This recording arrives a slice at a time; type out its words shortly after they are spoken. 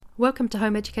Welcome to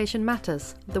Home Education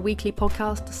Matters, the weekly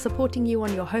podcast supporting you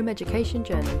on your home education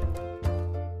journey.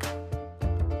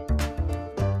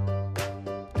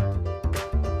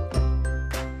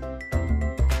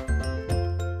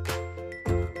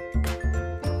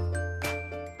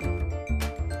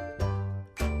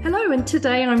 Hello, and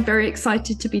today I'm very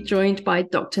excited to be joined by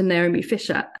Dr. Naomi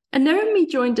Fisher. And Naomi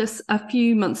joined us a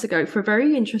few months ago for a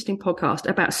very interesting podcast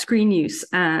about screen use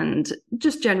and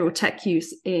just general tech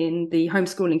use in the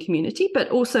homeschooling community, but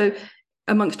also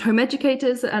amongst home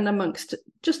educators and amongst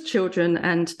just children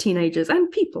and teenagers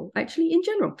and people actually in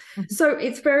general. So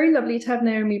it's very lovely to have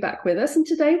Naomi back with us. And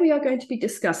today we are going to be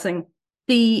discussing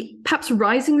the perhaps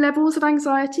rising levels of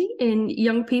anxiety in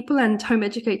young people and home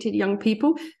educated young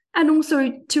people, and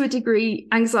also, to a degree,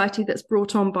 anxiety that's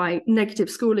brought on by negative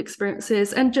school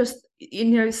experiences and just,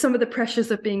 some of the pressures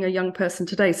of being a young person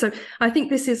today. So I think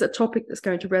this is a topic that's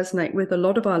going to resonate with a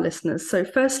lot of our listeners. So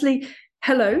firstly,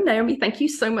 hello, Naomi. Thank you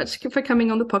so much for coming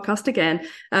on the podcast again.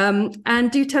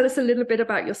 And do tell us a little bit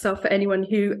about yourself for anyone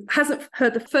who hasn't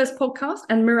heard the first podcast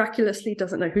and miraculously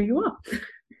doesn't know who you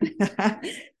are.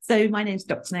 So my name is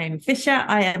Dr. Naomi Fisher.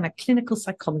 I am a clinical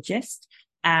psychologist.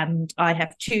 And I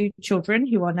have two children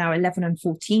who are now 11 and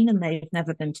 14, and they've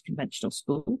never been to conventional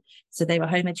school. So they were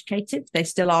home educated. They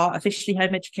still are officially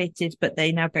home educated, but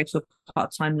they now go to a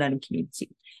part-time learning community.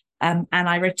 And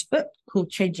I wrote a book called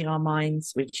Changing Our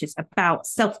Minds, which is about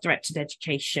self-directed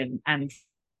education and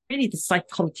really the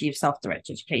psychology of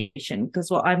self-directed education.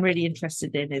 Because what I'm really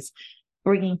interested in is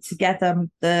bringing together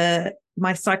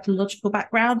my psychological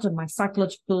background and my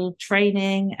psychological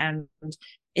training and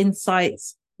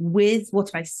insights with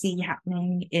what I see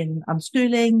happening in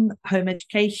unschooling, home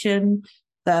education,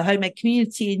 the home ed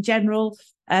community in general.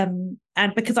 And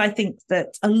because I think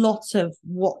that a lot of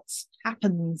what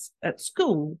happens at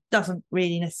school doesn't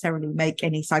really necessarily make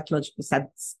any psychological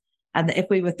sense. And that if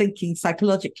we were thinking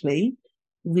psychologically,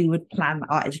 we would plan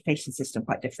our education system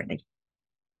quite differently.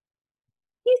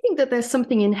 Do you think that there's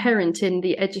something inherent in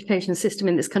the education system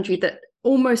in this country that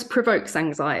almost provokes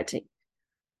anxiety?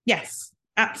 Yes.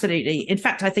 Absolutely. In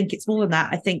fact, I think it's more than that.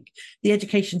 I think the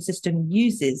education system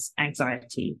uses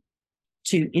anxiety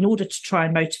in order to try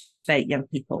and motivate young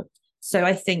people. So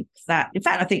I think that, in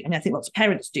fact, I think lots of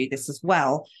parents do this as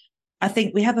well. I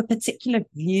think we have a particular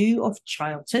view of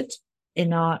childhood in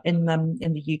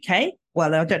the UK.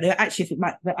 Well, I don't know actually if it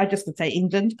might. I just would say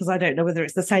England because I don't know whether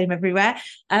it's the same everywhere.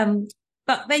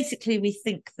 But basically, we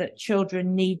think that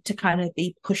children need to kind of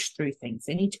be pushed through things.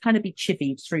 They need to kind of be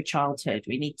chivied through childhood.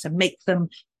 We need to make them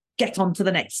get on to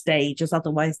the next stage, as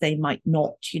otherwise they might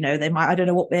not. They might. I don't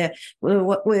know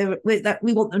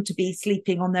we want them to be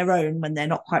sleeping on their own when they're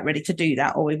not quite ready to do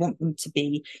that, or we want them to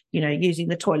be, using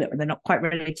the toilet when they're not quite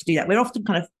ready to do that. We're often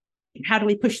kind of, how do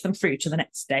we push them through to the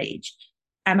next stage?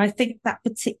 And I think that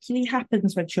particularly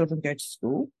happens when children go to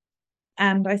school.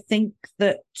 And I think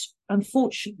that,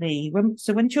 unfortunately,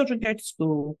 when children go to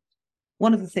school,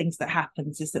 one of the things that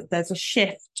happens is that there's a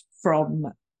shift from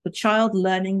the child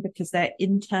learning because they're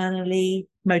internally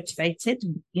motivated.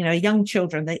 Young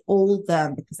children, they all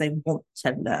learn because they want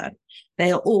to learn.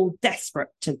 They are all desperate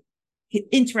to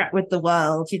interact with the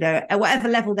world, at whatever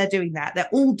level they're doing that. They're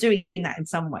all doing that in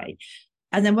some way.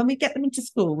 And then when we get them into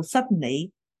school,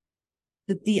 suddenly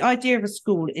the idea of a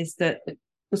school is that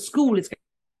the school is going to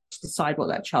decide what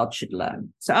that child should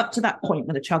learn. So up to that point,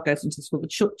 when the child goes into school,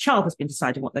 the child has been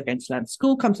deciding what they're going to learn.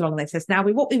 School comes along and they says, now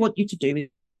what we want you to do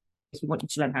is we want you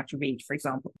to learn how to read, for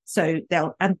example. So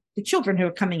and the children who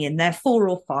are coming in, they're 4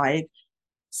 or 5.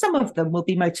 Some of them will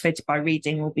be motivated by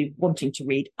reading, will be wanting to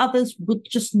read. Others would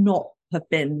just not have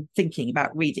been thinking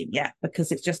about reading yet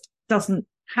because it just doesn't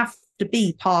have to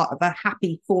be part of a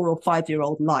happy 4 or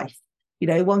 5-year-old life.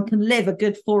 One can live a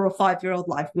good 4 or 5-year-old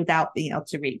life without being able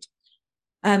to read.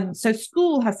 So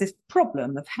school has this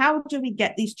problem of how do we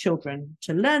get these children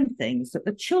to learn things that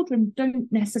the children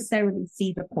don't necessarily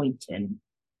see the point in.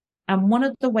 And one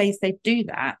of the ways they do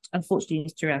that, unfortunately,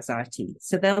 is through anxiety.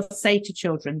 So they'll say to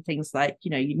children things like,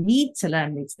 you need to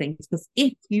learn these things because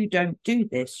if you don't do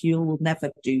this, you will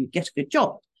never get a good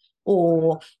job.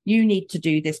 Or you need to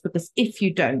do this because if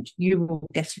you don't, you will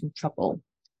get in trouble.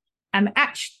 And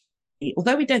actually,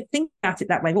 although we don't think about it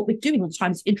that way, what we're doing all the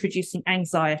time is introducing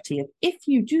anxiety of if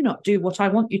you do not do what I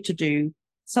want you to do,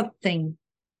 something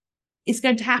is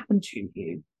going to happen to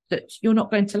you that you're not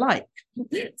going to like.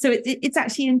 So it's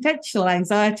actually intentional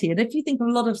anxiety. And if you think of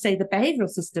a lot of, say, the behavioural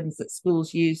systems that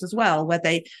schools use as well, where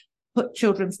they put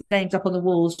children's names up on the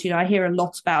walls, I hear a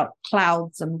lot about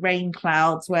clouds and rain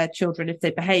clouds, where children, if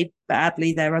they behave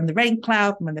badly, they're on the rain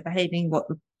cloud, and when they're behaving what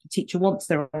the teacher wants,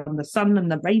 they're on the sun and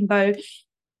the rainbow.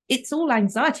 It's all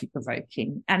anxiety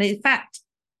provoking. And in fact,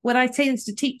 when I say this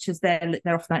to teachers, they're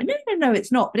often like, no,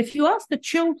 it's not. But if you ask the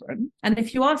children and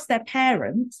if you ask their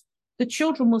parents, the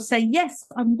children will say, yes,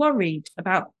 I'm worried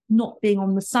about not being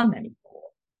on the sun anymore.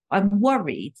 I'm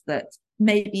worried that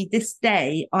maybe this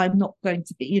day I'm not going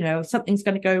to be, something's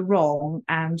going to go wrong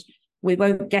and we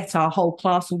won't get our whole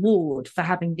class award for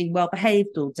having been well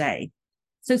behaved all day.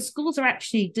 So schools are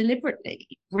actually deliberately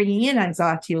bringing in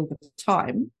anxiety all the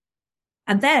time.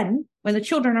 And then when the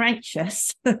children are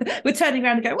anxious, we're turning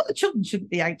around and going, well, the children shouldn't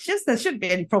be anxious. There shouldn't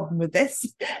be any problem with this.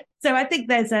 So I think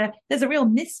there's a real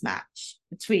mismatch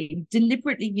between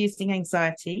deliberately using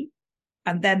anxiety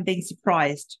and then being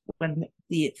surprised when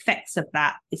the effects of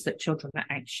that is that children are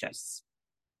anxious.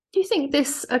 Do you think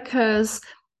this occurs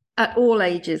at all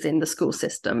ages in the school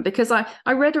system? Because I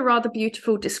read a rather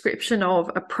beautiful description of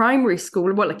a primary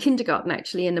school, well, a kindergarten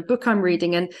actually, in a book I'm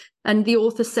reading. And the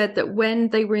author said that when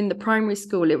they were in the primary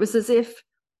school, it was as if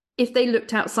they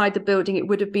looked outside the building, it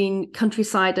would have been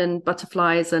countryside and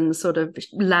butterflies and sort of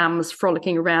lambs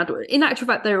frolicking around. In actual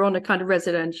fact, they were on a kind of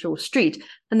residential street.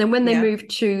 And then when they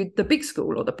moved to the big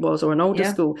school or an older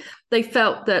school, they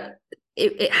felt that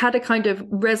it had a kind of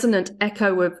resonant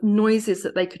echo of noises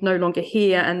that they could no longer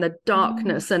hear, and the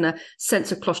darkness and a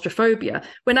sense of claustrophobia,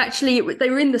 when actually they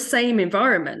were in the same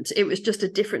environment. It was just a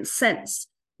different sense.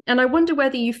 And I wonder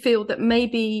whether you feel that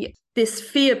maybe this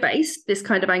fear-based, this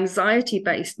kind of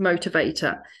anxiety-based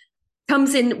motivator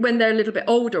comes in when they're a little bit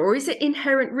older, or is it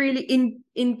inherent really in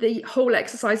the whole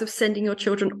exercise of sending your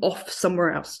children off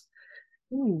somewhere else?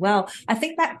 Ooh, well, I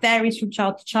think that varies from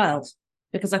child to child,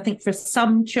 because I think for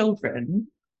some children,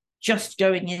 just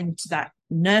going into that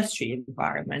nursery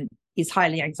environment is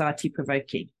highly anxiety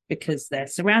provoking because they're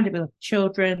surrounded with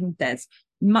children. There's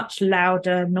much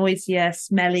louder, noisier,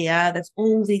 smellier. There's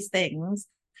all these things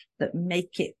that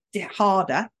make it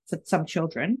harder for some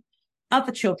children.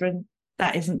 Other children,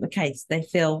 that isn't the case. They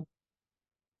feel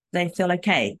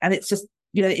okay. And it's just,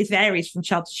 it varies from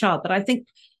child to child. But I think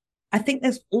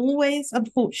there's always,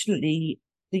 unfortunately,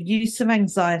 the use of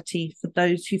anxiety for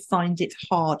those who find it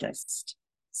hardest.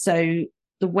 So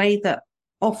the way that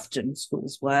often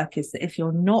schools work is that if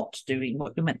you're not doing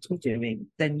what you're meant to be doing,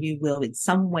 then you will in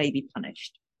some way be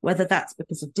punished, whether that's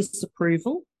because of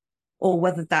disapproval or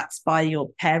whether that's by your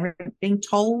parent being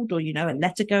told, or, a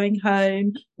letter going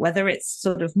home, whether it's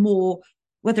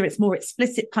more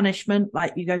explicit punishment,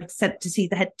 like you go sent to see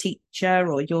the head teacher,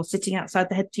 or you're sitting outside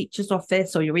the head teacher's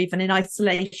office, or you're even in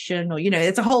isolation, or,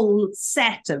 there's a whole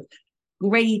set of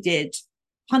graded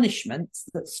punishments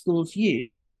that schools use.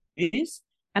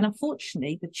 And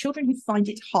unfortunately, the children who find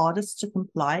it hardest to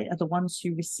comply are the ones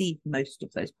who receive most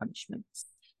of those punishments.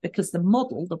 Because the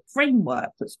model, the framework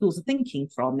that schools are thinking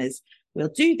from is, we'll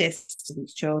do this to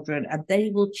these children and they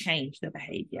will change their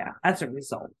behaviour as a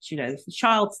result. If the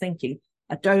child's thinking,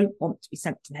 I don't want to be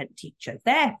sent to the head teacher,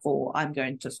 therefore I'm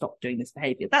going to stop doing this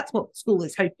behaviour. That's what school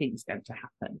is hoping is going to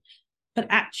happen. But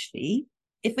actually,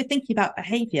 if we're thinking about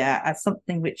behaviour as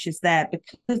something which is there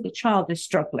because the child is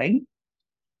struggling,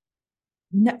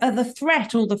 the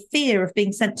threat or the fear of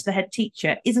being sent to the head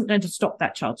teacher isn't going to stop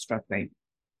that child struggling.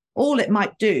 All it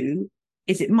might do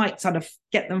is it might sort of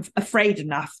get them afraid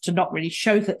enough to not really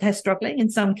show that they're struggling in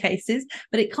some cases,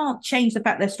 but it can't change the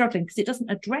fact they're struggling because it doesn't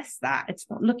address that. It's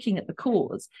not looking at the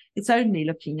cause. It's only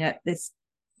looking at this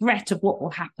threat of what will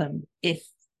happen if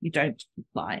you don't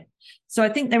comply. So I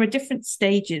think there are different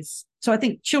stages. So I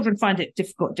think children find it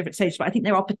difficult at different stages, but I think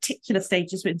there are particular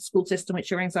stages in the school system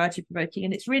which are anxiety provoking.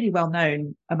 And it's really well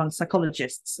known among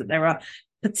psychologists that there are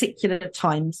particular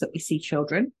times that we see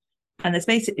children. And there's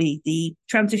basically the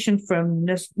transition from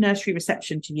nursery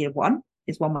reception to year one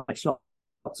is one which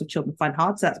lots of children find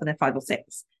hard. So that's when they're 5 or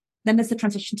 6. Then there's the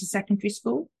transition to secondary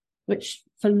school, which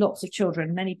for lots of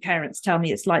children, many parents tell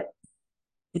me it's like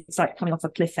coming off a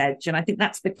cliff edge. And I think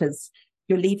that's because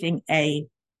you're leaving a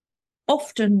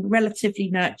often relatively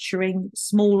nurturing,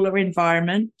 smaller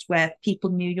environment where people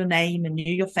knew your name and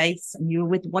knew your face, and you were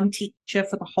with one teacher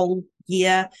for the whole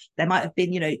year. There might have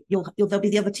been, there'll be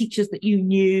the other teachers that you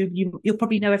knew. You'll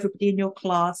probably know everybody in your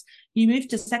class. You move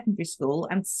to secondary school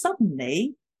and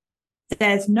suddenly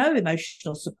there's no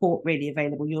emotional support really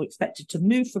available. You're expected to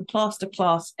move from class to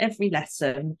class every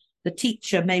lesson. The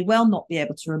teacher may well not be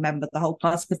able to remember the whole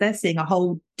class because they're seeing a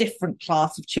whole different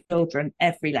class of children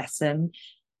every lesson.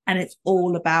 And it's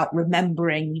all about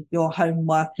remembering your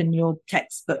homework and your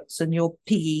textbooks and your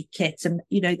PE kit. And,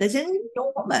 there's an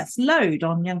enormous load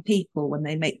on young people when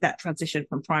they make that transition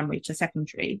from primary to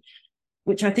secondary,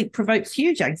 which I think provokes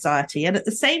huge anxiety. And at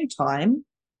the same time,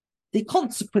 the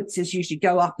consequences usually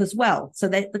go up as well. So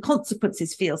the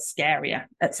consequences feel scarier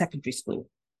at secondary school.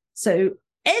 So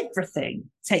everything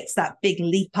takes that big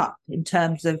leap up in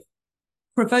terms of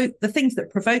the things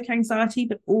that provoke anxiety,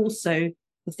 but also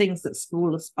the things that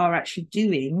schools are actually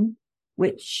doing,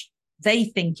 which they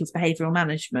think is behavioural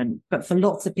management, but for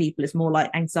lots of people is more like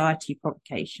anxiety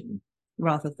provocation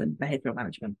rather than behavioural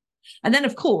management. And then,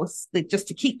 of course, just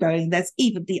to keep going, then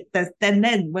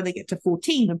when they get to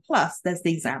 14 and plus, there's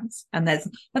the exams, and there's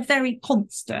a very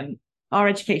constant. Our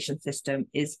education system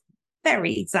is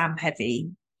very exam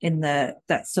heavy in that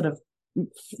sort of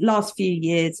last few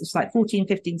years. It's like 14,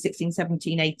 15, 16,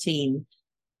 17, 18.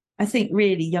 I think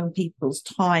really young people's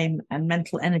time and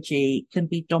mental energy can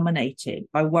be dominated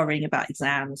by worrying about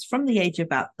exams from the age of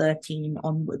about 13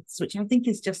 onwards, which I think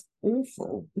is just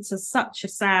awful. It's such a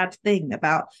sad thing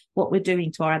about what we're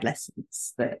doing to our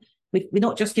adolescents, that we're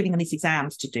not just giving them these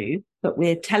exams to do, but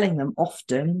we're telling them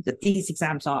often that these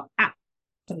exams are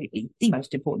absolutely the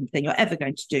most important thing you're ever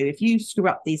going to do. If you screw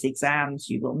up these exams,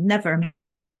 you will never,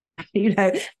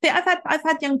 I've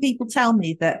had young people tell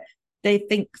me that they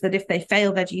think that if they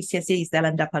fail their GCSEs, they'll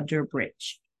end up under a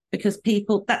bridge, because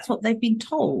that's what they've been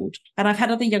told. And I've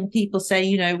had other young people say,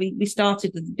 we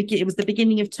started, it was the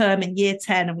beginning of term in year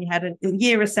 10, and we had a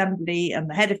year assembly, and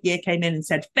the head of year came in and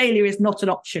said, failure is not an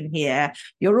option here.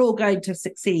 You're all going to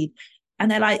succeed. And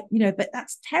they're like, but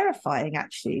that's terrifying,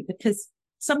 actually, because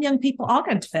some young people are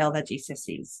going to fail their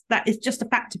GCSEs. That is just a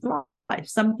fact of life.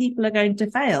 Some people are going to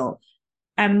fail.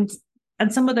 And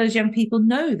some of those young people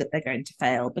know that they're going to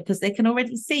fail because they can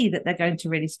already see that they're going to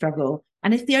really struggle.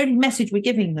 And if the only message we're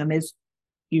giving them is,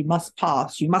 you must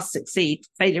pass, you must succeed,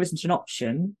 failure isn't an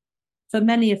option, for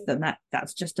many of them,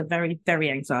 that's just a very,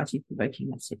 very anxiety-provoking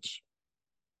message.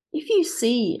 If you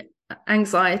see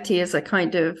anxiety as a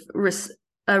kind of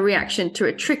a reaction to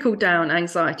a trickle-down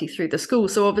anxiety through the school,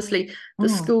 so obviously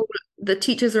the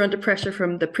teachers are under pressure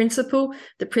from the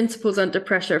principal's under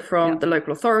pressure from the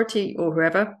local authority or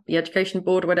whoever, the education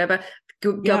board or whatever,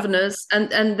 governors,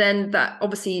 and then that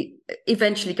obviously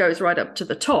eventually goes right up to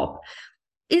the top.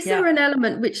 Is there an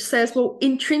element which says, well,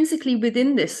 intrinsically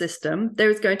within this system, there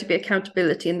is going to be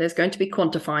accountability and there's going to be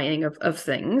quantifying of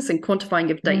things and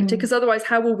quantifying of data, because otherwise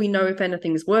how will we know if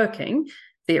anything's working,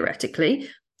 theoretically?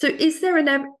 So is there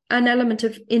an element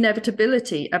of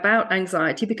inevitability about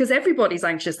anxiety? Because everybody's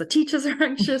anxious. The teachers are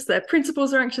anxious. Their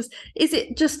principals are anxious. Is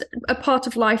it just a part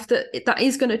of life that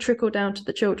is going to trickle down to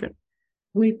the children?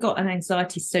 We've got an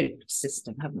anxiety soap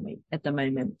system, haven't we, at the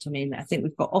moment? I mean, I think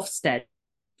we've got Ofsted,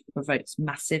 provokes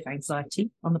massive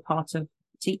anxiety on the part of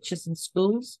teachers and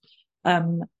schools.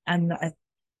 And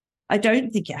I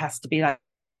don't think it has to be like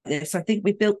this. I think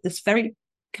we built this very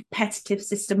competitive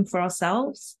system for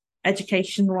ourselves,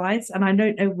 education wise, and I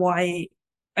don't know why.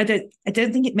 I don't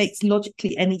think it makes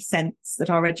logically any sense that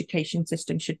our education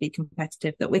system should be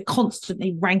competitive, that we're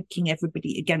constantly ranking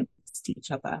everybody against each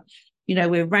other.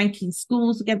 We're ranking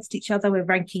schools against each other, we're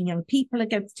ranking young people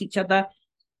against each other.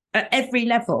 At every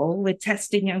level, we're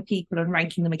testing young people and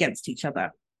ranking them against each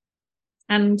other.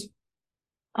 And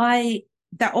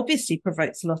that obviously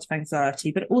provokes a lot of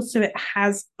anxiety, but also it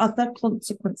has other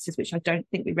consequences which I don't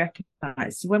think we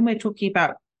recognize. So when we're talking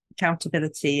about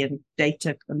accountability and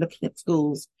data and looking at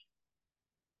schools,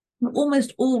 we're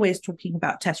almost always talking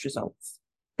about test results.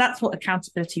 That's what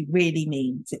accountability really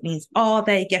means. It means, are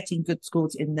they getting good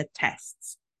scores in the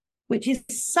tests? Which is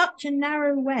such a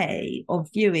narrow way of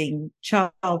viewing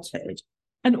childhood,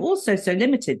 and also so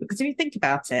limited, because if you think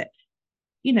about it,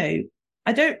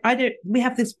 we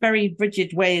have this very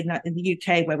rigid way in the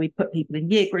UK where we put people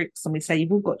in year groups and we say,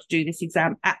 you've all got to do this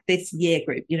exam at this year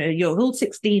group. You're all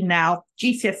 16 now,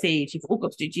 GCSEs, you've all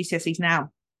got to do GCSEs now.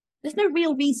 There's no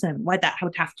real reason why that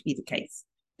would have to be the case.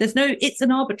 It's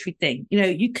an arbitrary thing.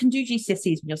 You can do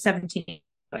GCSEs when you're 17,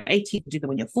 18, you can do them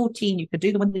when you're 14, you can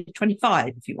do them when you're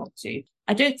 25 if you want to.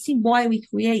 I don't see why we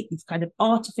create these kind of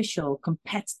artificial,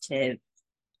 competitive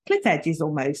cliff edges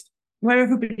almost, where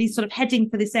everybody's sort of heading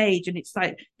for this age and it's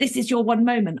like, this is your one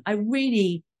moment. I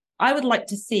would like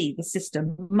to see the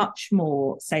system much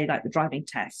more, say, like the driving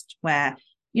test, where,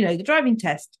 the driving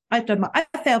test, I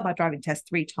failed my driving test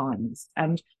 3 times,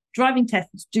 and driving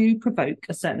tests do provoke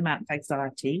a certain amount of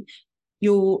anxiety.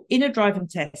 You're in a driving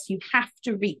test, you have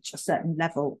to reach a certain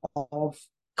level of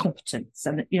competence.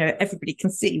 And, everybody can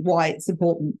see why it's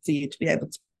important for you to be able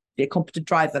to be a competent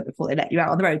driver before they let you out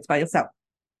on the roads by yourself.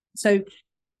 So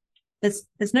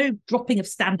there's no dropping of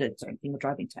standards or anything with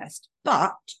driving test.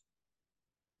 But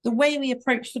the way we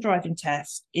approach the driving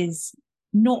test is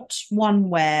not one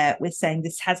where we're saying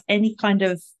this has any kind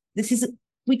of,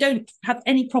 we don't have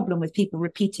any problem with people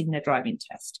repeating their driving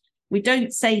test. We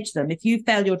don't say to them, if you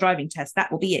fail your driving test,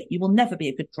 that will be it. You will never be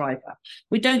a good driver.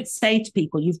 We don't say to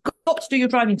people, you've got to do your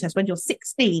driving test when you're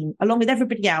 16, along with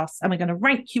everybody else, and we're going to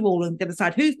rank you all and going to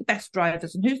decide who's the best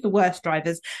drivers and who's the worst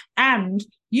drivers. And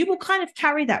you will kind of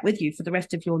carry that with you for the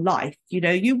rest of your life. You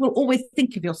know, you will always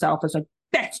think of yourself as a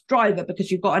best driver because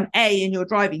you've got an A in your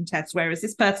driving test, whereas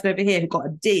this person over here who got a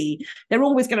D, they're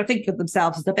always going to think of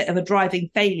themselves as a bit of a driving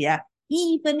failure,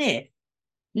 even if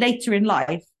later in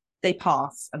life they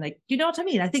pass. And you know what I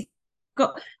mean?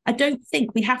 I don't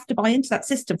think we have to buy into that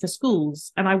system for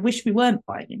schools, and I wish we weren't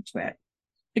buying into it.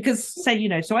 Because say, you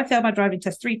know, so I failed my driving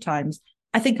test 3 times.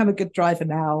 I think I'm a good driver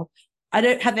now.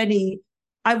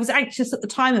 I was anxious at the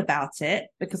time about it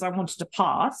because I wanted to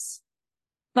pass,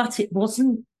 but it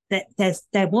wasn't that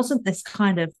there wasn't this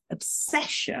kind of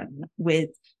obsession with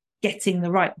getting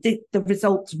the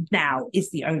result now is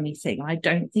the only thing. I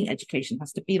don't think education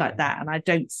has to be like that. And I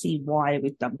don't see why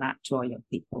we've done that to our young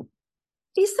people.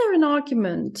 Is there an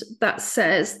argument that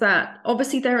says that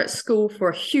obviously they're at school for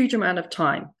a huge amount of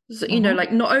time? So, you know,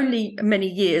 like not only many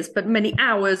years, but many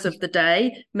hours of the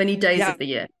day, many days of the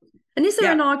year. And is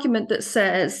there an argument that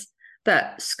says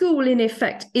that school in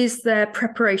effect is their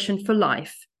preparation for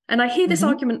life? And I hear this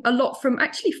argument a lot from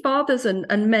actually fathers and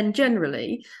men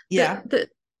generally,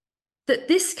 that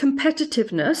this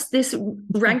competitiveness, this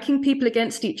ranking people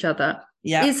against each other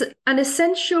is an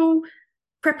essential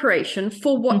preparation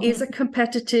for what is a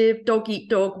competitive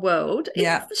dog-eat-dog world.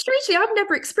 Strangely, I've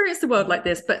never experienced a world like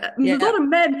this, but a lot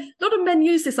of men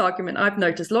use this argument, I've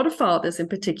noticed, a lot of fathers in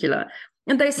particular.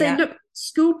 And they say, look,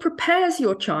 school prepares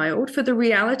your child for the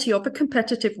reality of a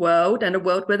competitive world and a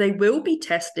world where they will be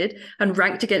tested and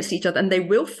ranked against each other, and they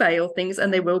will fail things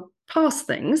and they will pass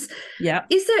things.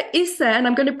 Is there, and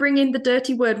I'm going to bring in the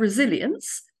dirty word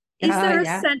resilience, is there a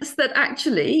sense that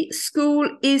actually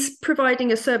school is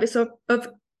providing a service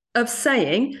of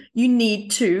saying you need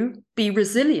to be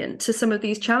resilient to some of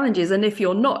these challenges, and if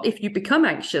you're not, if you become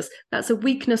anxious, that's a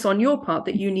weakness on your part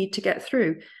that you need to get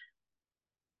through?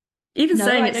 Even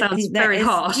saying it sounds very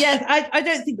harsh. Yes, I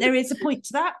don't think there is a point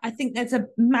to that. I think there's a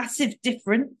massive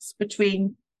difference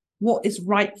between what is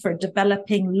right for a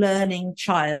developing, learning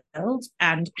child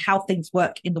and how things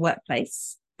work in the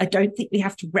workplace. I don't think we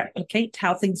have to replicate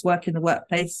how things work in the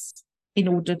workplace in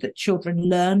order that children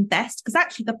learn best, because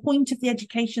actually the point of the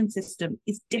education system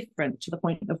is different to the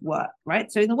point of work,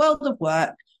 right? So in the world of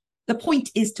work, the point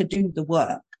is to do the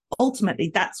work.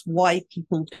 Ultimately, that's why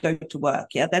people go to work.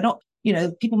 Yeah, they're not, you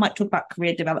know, people might talk about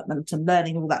career development and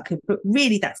learning and all that, but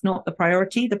really that's not the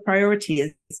priority. The priority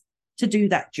is to do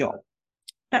that job.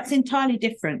 That's entirely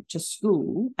different to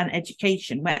school and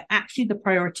education, where actually the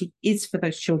priority is for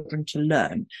those children to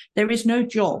learn. There is no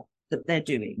job that they're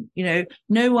doing. You know,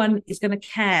 no one is going to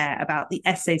care about the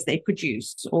essays they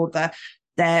produce or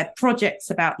their projects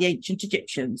about the ancient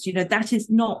Egyptians. You know, that is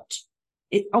not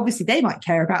it. Obviously, they might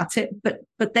care about it,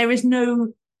 but there is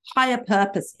no higher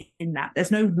purpose in that. There's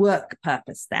no work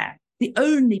purpose there. The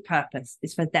only purpose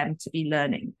is for them to be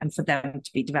learning and for them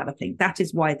to be developing. That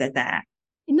is why they're there.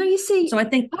 No, you see, so I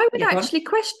think I would actually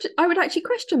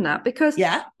question that, because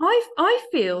I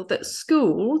feel that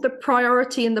school, the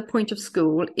priority and the point of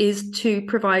school is to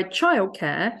provide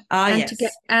childcare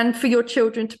and for your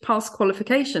children to pass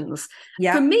qualifications.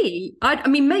 For me, I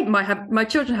mean, maybe my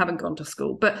children haven't gone to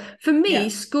school, but for me,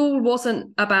 school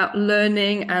wasn't about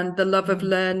learning and the love of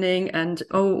learning and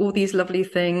all these lovely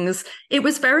things. It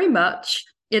was very much,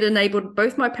 it enabled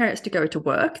both my parents to go to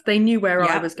work. They knew where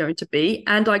I was going to be,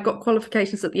 and I got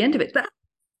qualifications at the end of it. That,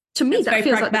 to me, that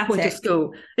feels pragmatic. Like the point of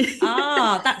school.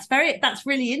 That's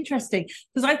really interesting,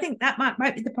 because I think that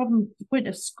might be the point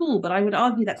of school, but I would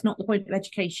argue that's not the point of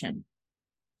education.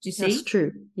 Do you see? That's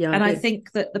true. Yeah. And I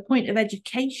think that the point of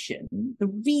education, the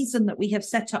reason that we have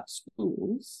set up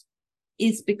schools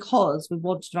is because we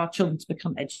wanted our children to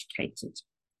become educated.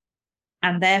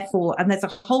 And therefore, and there's a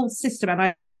whole system, and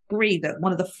I agree that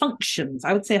one of the functions,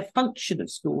 I would say a function of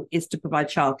school is to provide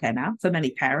childcare now for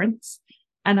many parents,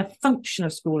 and a function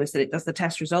of school is that it does the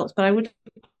test results. But I would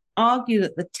argue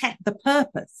that the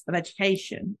purpose of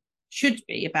education should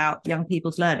be about young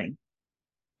people's learning,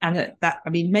 and that I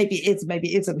mean, maybe it is,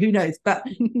 maybe it isn't, who knows, but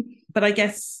I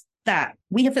guess that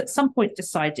we have at some point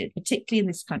decided, particularly in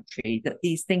this country, that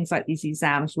these things like these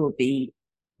exams will be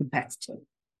competitive.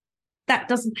 That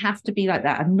doesn't have to be like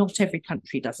that, and not every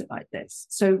country does it like this.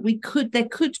 So there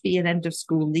could be an end of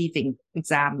school leaving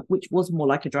exam, which was more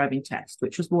like a driving test,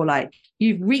 which was more like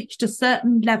you've reached a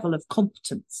certain level of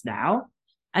competence now,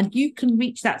 and you can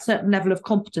reach that certain level of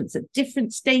competence at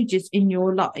different stages in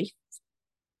your life.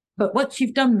 But once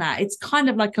you've done that, it's kind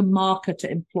of like a marker to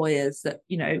employers that,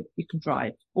 you know, you can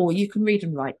drive, or you can read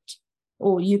and write,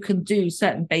 or you can do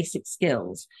certain basic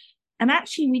skills. And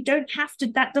actually,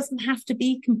 that doesn't have to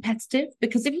be competitive,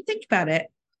 because if you think about it,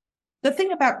 the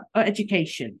thing about our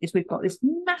education is we've got this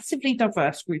massively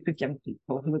diverse group of young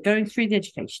people who are going through the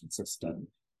education system.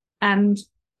 And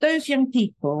those young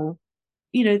people,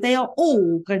 they are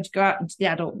all going to go out into the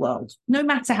adult world, no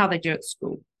matter how they do at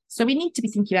school. So we need to be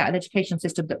thinking about an education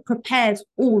system that prepares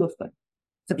all of them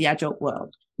for the adult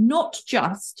world, not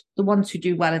just the ones who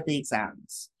do well at the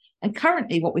exams. And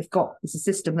currently what we've got is a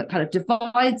system that kind of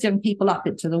divides young people up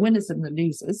into the winners and the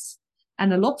losers.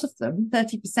 And a lot of them,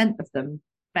 30% of them,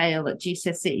 fail at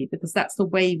GCSE because that's the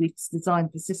way we've designed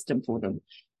the system for them.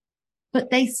 But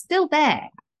they're still there,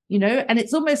 and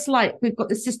it's almost like we've got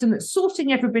this system that's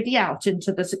sorting everybody out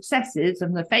into the successes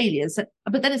and the failures.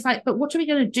 But then it's like, but what are we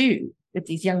going to do with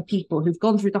these young people who've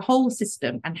gone through the whole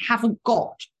system and haven't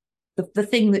got the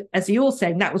thing that, as you're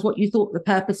saying, that was what you thought the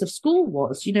purpose of school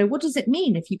was? What does it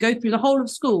mean if you go through the whole of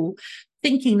school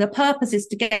thinking the purpose is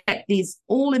to get these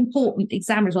all important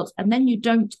exam results, and then you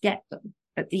don't get them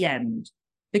at the end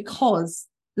because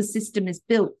the system is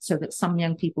built so that some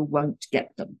young people won't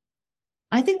get them?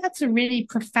 I think that's a really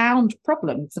profound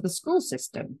problem for the school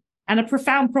system and a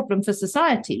profound problem for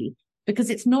society, because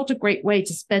it's not a great way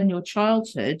to spend your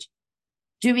childhood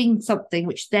doing something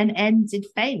which then ends in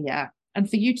failure. And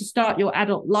for you to start your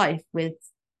adult life with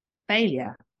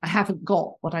failure, I haven't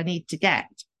got what I need to get.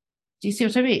 Do you see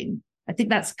what I mean? I think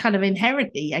that's kind of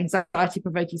inherently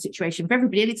anxiety-provoking situation for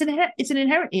everybody. And it's an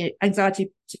inherently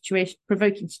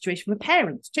anxiety-provoking situation for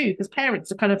parents too, because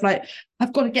parents are kind of like,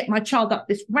 I've got to get my child up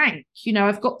this rank.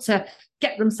 I've got to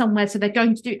get them somewhere. So they're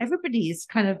going to do, everybody is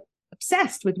kind of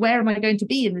obsessed with, where am I going to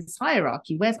be in this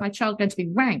hierarchy? Where's my child going to be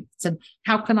ranked? And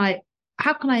how can I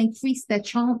increase their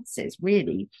chances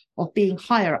really of being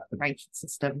higher up the ranking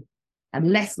system and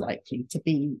less likely to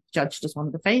be judged as one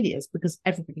of the failures, because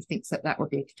everybody thinks that would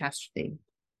be a catastrophe.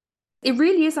 It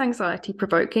really is anxiety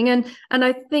provoking. And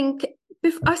I think,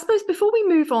 I suppose before we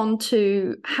move on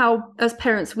to how, as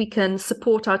parents, we can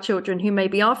support our children who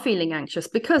maybe are feeling anxious,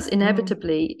 because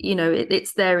inevitably,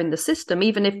 it's there in the system,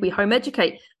 even if we home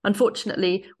educate.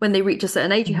 Unfortunately, when they reach a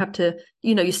certain age, you have to,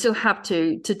 you still have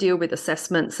to deal with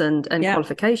assessments and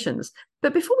qualifications.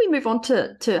 But before we move on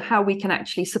to how we can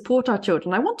actually support our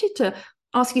children, I wanted to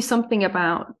ask you something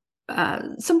about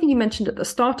something you mentioned at the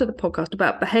start of the podcast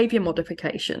about behavior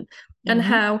modification, and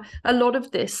how a lot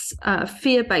of this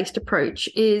fear-based approach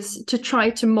is to try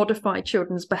to modify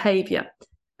children's behavior.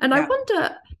 And I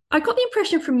wonder, I got the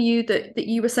impression from you that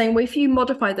you were saying, well, if you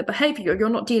modify the behavior, you're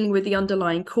not dealing with the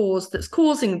underlying cause that's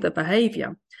causing the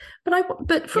behavior.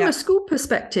 But from a school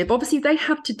perspective, obviously they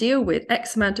have to deal with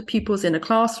X amount of pupils in a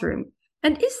classroom.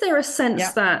 And is there a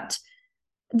sense that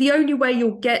the only way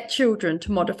you'll get children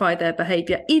to modify their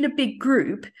behavior in a big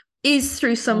group is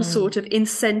through some sort of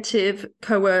incentive,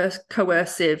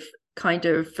 coercive kind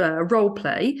of role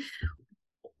play?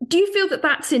 Do you feel that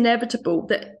that's inevitable,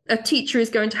 that a teacher is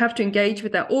going to have to engage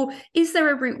with that? Or is there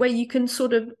a route where you can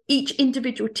sort of, each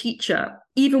individual teacher,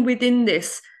 even within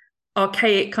this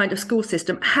archaic kind of school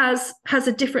system, has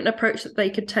a different approach that they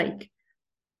could take?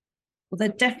 Well, there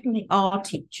definitely are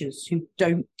teachers who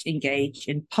don't engage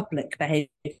in public behaviour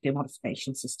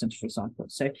modification systems, for example.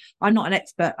 So I'm not an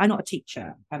expert, I'm not a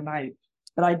teacher, but I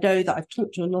know that I've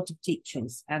talked to a lot of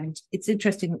teachers, and it's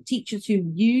interesting that teachers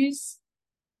who use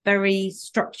very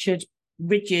structured,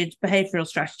 rigid behavioural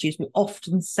strategies will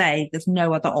often say there's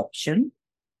no other option.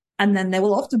 And then there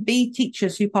will often be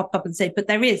teachers who pop up and say, but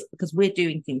there is, because we're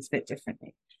doing things a bit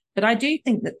differently. But I do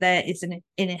think that there is an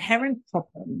inherent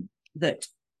problem that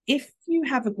if you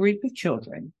have a group of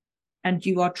children and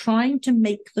you are trying to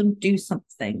make them do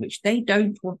something which they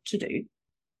don't want to do,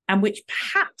 and which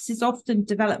perhaps is often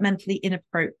developmentally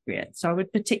inappropriate. So I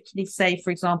would particularly say, for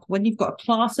example, when you've got a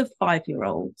class of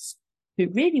 5-year-olds who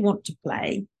really want to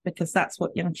play, because that's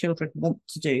what young children want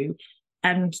to do,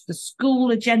 and the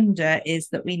school agenda is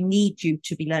that we need you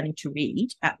to be learning to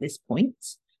read at this point,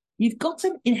 you've got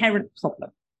an inherent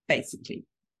problem, basically.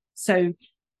 So,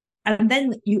 and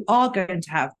then you are going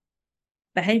to have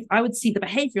I would see the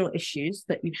behavioural issues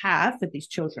that you have with these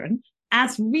children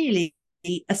as really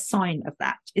a sign of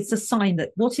that. It's a sign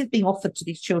that what is being offered to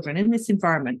these children in this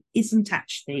environment isn't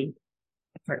actually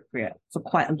appropriate for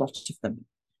quite a lot of them.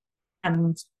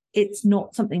 And it's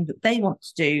not something that they want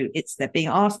to do. They're being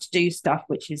asked to do stuff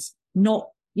which is not,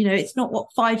 it's not what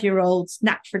 5-year-olds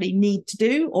naturally need to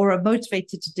do or are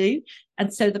motivated to do.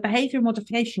 And so the behavioural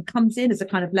modification comes in as a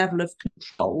kind of level of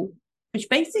control, which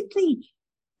basically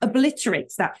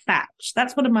obliterates that fact.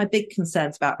 That's one of my big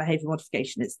concerns about behavioural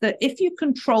modification. It's that if you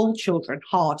control children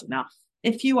hard enough,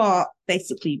 if you are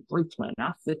basically brutal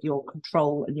enough with your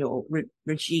control and your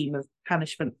regime of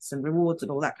punishments and rewards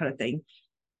and all that kind of thing,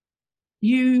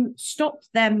 you stop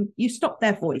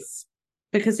their voice.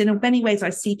 Because in many ways, I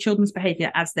see children's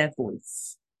behavior as their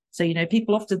voice. So,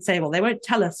 people often say, well, they won't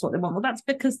tell us what they want. Well, that's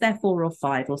because they're 4 or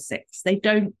 5 or 6. They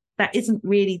don't, that isn't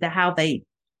really how they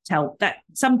tell that.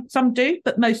 Some do,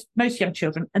 but most young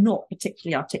children are not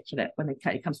particularly articulate when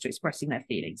it comes to expressing their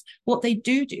feelings. What they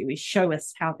do is show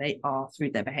us how they are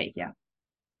through their behavior.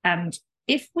 And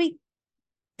if we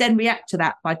then react to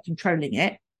that by controlling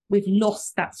it, we've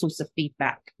lost that source of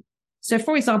feedback. So,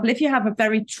 for example, if you have a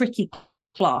very tricky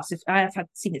class, if I have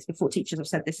seen this before, teachers have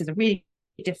said, this is a really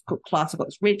difficult class, I've got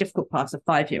this really difficult class of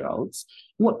 5-year-olds,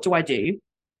 what do I do?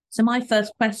 So my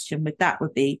first question with that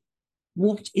would be,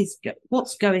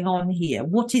 what's going on here?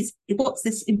 What's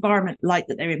this environment like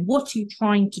that they're in? What are you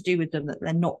trying to do with them that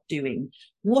they're not doing?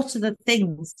 What are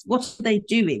they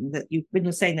doing that when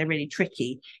you're saying they're really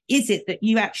tricky? Is it that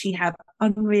you actually have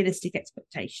unrealistic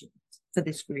expectations for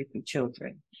this group of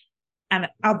children? And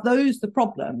are those the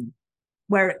problem?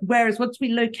 Whereas once we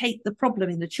locate the problem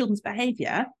in the children's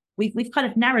behavior, we've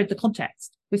kind of narrowed the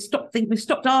context. We've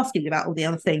stopped asking about all the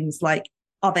other things, like,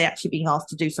 are they actually being asked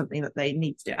to do something that they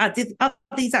need to do? Are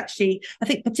these actually, I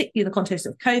think particularly in the context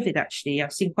of COVID, actually,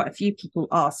 I've seen quite a few people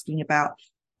asking about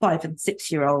 5 and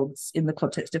 6-year-olds in the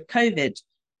context of COVID.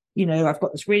 I've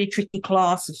got this really tricky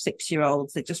class of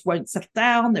 6-year-olds. They just won't settle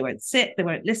down. They won't sit. They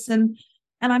won't listen.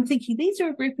 And I'm thinking, these are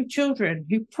a group of children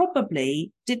who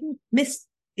probably didn't miss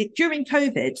it during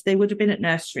COVID. They would have been at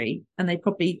nursery, and they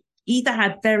probably either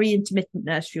had very intermittent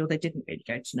nursery or they didn't really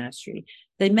go to nursery.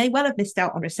 They may well have missed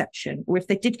out on reception, or if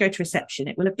they did go to reception,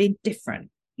 it will have been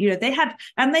different. They had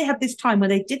this time where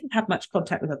they didn't have much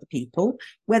contact with other people,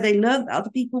 where they learned that other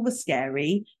people were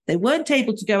scary. They weren't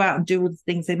able to go out and do all the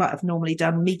things they might have normally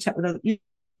done, meet up with other.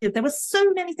 There were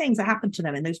so many things that happened to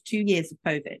them in those 2 years of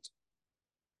COVID,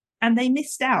 and they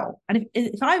missed out. And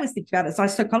if I was thinking about it as a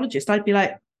psychologist, I'd be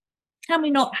like, can we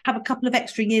not have a couple of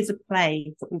extra years of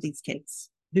play for all these kids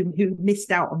who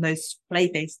missed out on those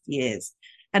play-based years?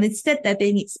 And instead, they're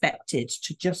being expected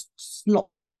to just slot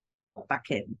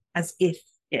back in as if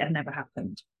it had never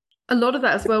happened. A lot of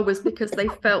that as well was because they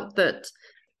felt that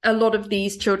a lot of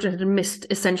these children had missed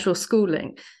essential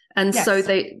schooling. And yes. So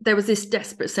there was this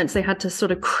desperate sense they had to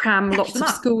sort of cram lots of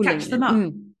schooling. Catch them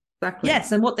up. Exactly.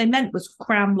 Yes, and what they meant was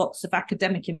cram lots of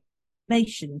academic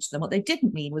information to them. What they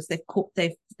didn't mean was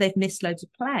they've missed loads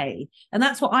of play. And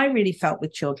that's what I really felt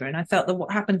with children. I felt that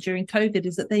what happened during COVID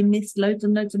is that they missed loads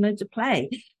and loads and loads of play.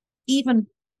 Even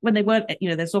when they weren't,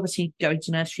 there's obviously going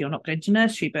to nursery or not going to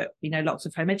nursery, but, lots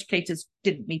of home educators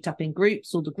didn't meet up in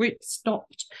groups, or the groups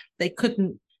stopped. They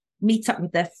couldn't meet up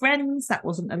with their friends. That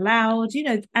wasn't allowed,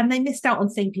 and they missed out on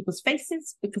seeing people's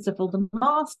faces because of all the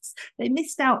masks. They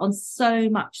missed out on so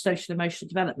much social emotional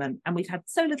development. And we've had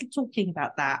so little talking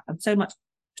about that, and so much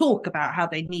talk about how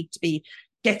they need to be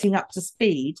getting up to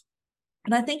speed.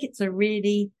 And I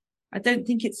don't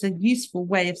think it's a useful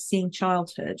way of seeing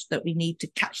childhood, that we need to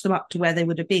catch them up to where they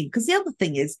would have been. Because the other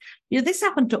thing is, this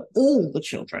happened to all the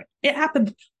children.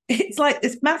 It's like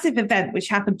this massive event which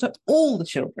happened to all the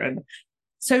children.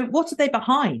 So what are they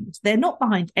behind? They're not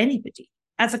behind anybody.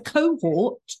 As a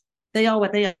cohort, they are where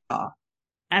they are.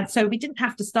 And so we didn't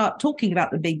have to start talking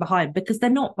about them being behind, because they're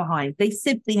not behind. They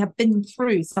simply have been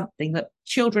through something that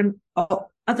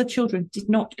other children did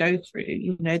not go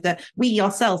through. That we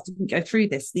ourselves didn't go through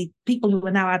this. The people who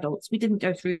are now adults, we didn't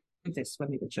go through this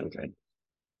when we were children.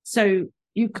 So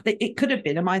it could have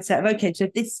been a mindset of, okay, so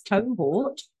this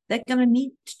cohort, they're going to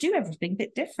need to do everything a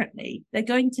bit differently. They're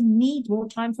going to need more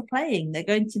time for playing. They're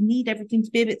going to need everything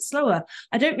to be a bit slower.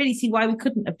 I don't really see why we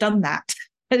couldn't have done that,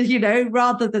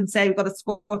 rather than say we've got to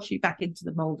squash you back into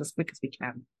the mold as quick as we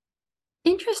can.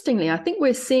 Interestingly, I think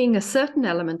we're seeing a certain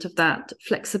element of that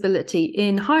flexibility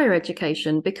in higher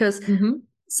education, because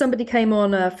somebody came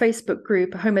on a Facebook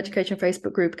group, a home education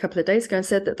Facebook group, a couple of days ago, and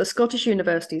said that the Scottish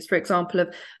universities, for example,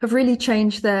 have really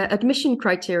changed their admission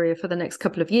criteria for the next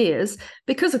couple of years,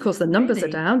 because, of course, the numbers are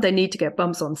down. They need to get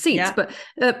bums on seats, but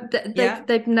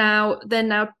they're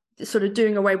now sort of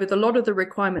doing away with a lot of the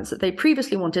requirements that they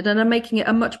previously wanted, and are making it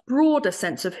a much broader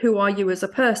sense of who are you as a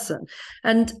person.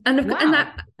 And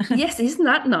that, yes, isn't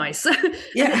that nice?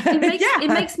 It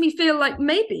makes me feel like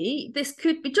maybe this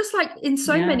could be, just like in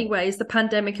so many ways the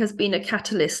pandemic has been a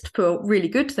catalyst for really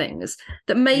good things,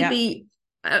 that maybe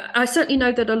I certainly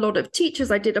know that a lot of teachers,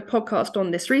 I did a podcast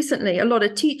on this recently, a lot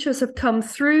of teachers have come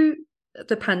through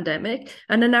the pandemic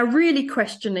and are now really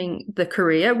questioning the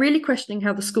career, really questioning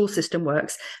how the school system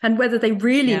works and whether they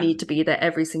really need to be there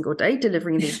every single day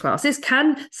delivering these classes.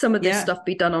 Can some of this stuff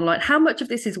be done online? How much of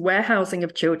this is warehousing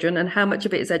of children and how much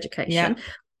of it is education?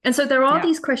 And so there are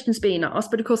these questions being asked,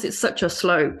 but of course it's such a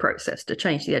slow process to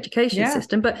change the education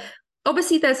system. But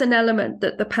obviously there's an element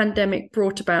that the pandemic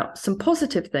brought about some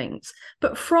positive things,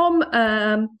 but from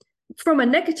a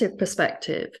negative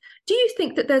perspective, do you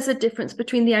think that there's a difference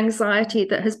between the anxiety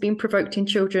that has been provoked in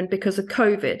children because of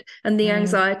COVID and the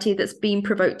anxiety that's been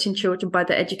provoked in children by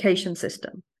the education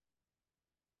system?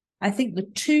 I think the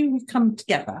two have come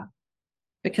together,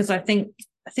 because I think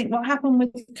what happened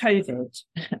with COVID,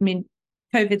 I mean,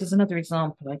 COVID is another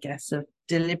example, I guess, of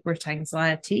deliberate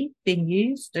anxiety being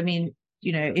used. I mean,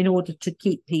 you know, in order to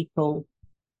keep people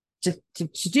to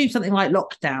do something like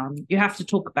lockdown, you have to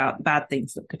talk about the bad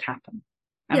things that could happen.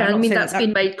 And I mean, that's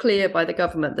been made clear by the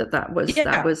government that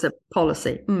was a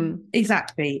policy.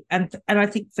 Exactly. And I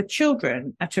think for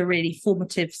children at a really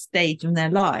formative stage in their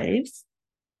lives,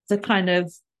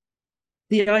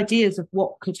 the ideas of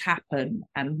what could happen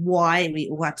and why we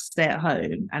all had to stay at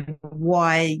home and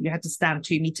why you had to stand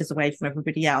 2 meters away from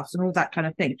everybody else and all that kind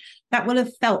of thing, that will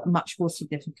have felt much more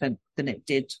significant than it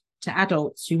did to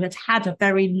adults who had had a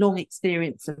very long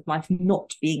experience of life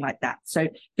not being like that. So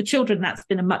for children, that's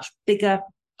been a much bigger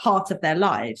part of their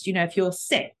lives. You know, if you're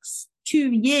 6,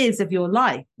 2 years of your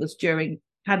life was during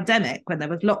pandemic when there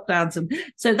was lockdowns, and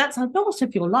so that's a lot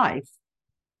of your life.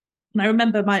 And I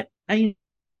remember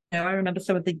I remember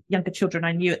some of the younger children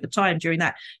I knew at the time during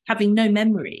that having no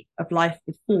memory of life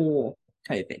before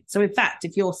COVID. So in fact,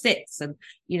 if you're 6 and,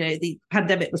 you know, the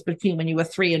pandemic was between when you were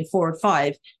 3 and 4 and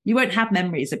 5, you won't have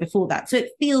memories of before that. So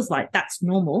it feels like that's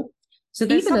normal. So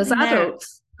even as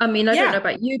adults, I mean, I don't know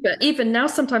about you, but even now,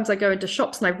 sometimes I go into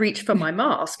shops and I reach for my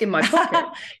mask in my pocket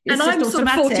and I'm sort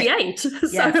of 48.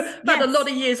 So I've had a lot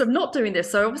of years of not doing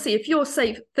this. So obviously, if you're,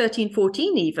 say, 13,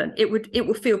 14 even, it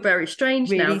will feel very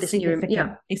strange really now. This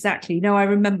new, exactly. No, I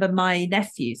remember my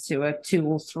nephews who were 2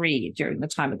 or 3 during the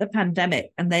time of the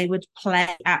pandemic, and they would play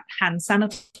at hand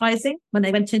sanitizing when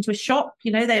they went into a shop.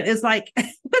 You know, it was like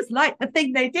the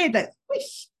thing they did. Like,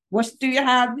 whoosh, wash through your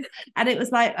hands. And it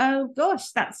was like, oh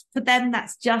gosh, that's for them,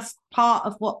 that's just part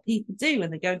of what people do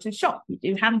when they go into a shop. You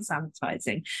do hand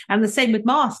sanitizing. And the same with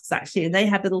masks, actually. And they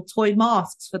had little toy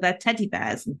masks for their teddy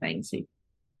bears and things. So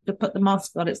to put the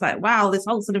mask on, it's like, wow, this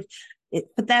whole sort of,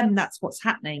 for them, that's what's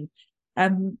happening.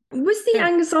 Was the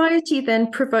anxiety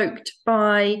then provoked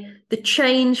by the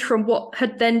change from what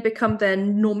had then become their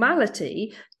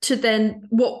normality to then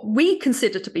what we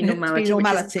consider to be normality, which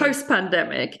is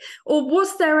post-pandemic? Or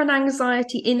was there an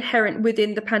anxiety inherent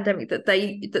within the pandemic that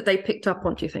they picked up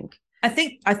on, do you think? I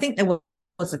think there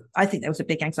was a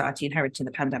big anxiety inherent in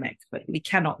the pandemic, but we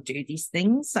cannot do these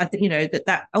things. I think, you know,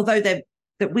 that although that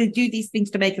we do these things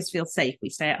to make us feel safe.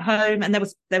 We stay at home, and there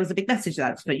was a big message of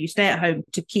that. So you stay at home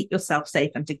to keep yourself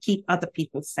safe and to keep other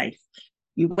people safe.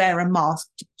 You wear a mask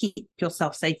to keep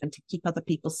yourself safe and to keep other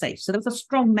people safe. So there was a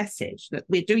strong message that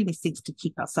we're doing these things to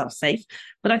keep ourselves safe.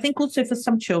 But I think also for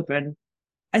some children,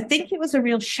 I think it was a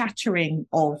real shattering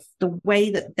of the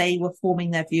way that they were forming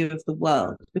their view of the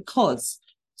world. Because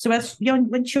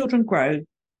when children grow,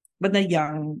 when they're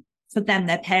young, for them,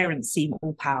 their parents seem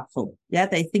all powerful. Yeah,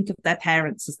 they think of their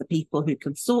parents as the people who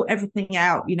can sort everything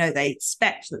out. You know, they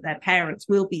expect that their parents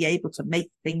will be able to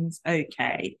make things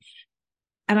okay.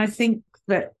 And I think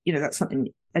that, you know, that's something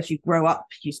as you grow up,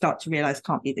 you start to realize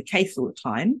can't be the case all the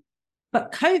time.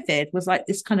 But COVID was like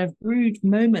this kind of rude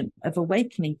moment of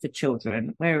awakening for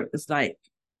children, where it was like,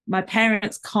 my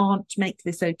parents can't make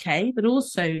this okay, but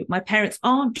also my parents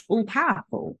aren't all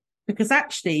powerful, because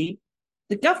actually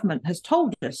the government has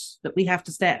told us that we have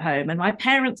to stay at home, and my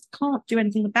parents can't do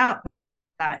anything about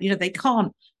that. You know, they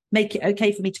can't make it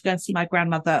okay for me to go and see my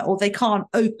grandmother, or they can't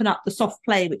open up the soft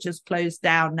play, which has closed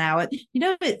down now. And, you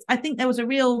know, I think there was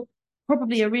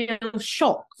probably a real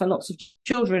shock for lots of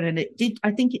children. And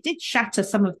I think it did shatter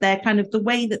some of their kind of the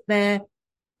way that their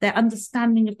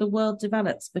understanding of the world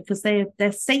develops, because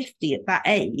their safety at that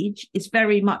age is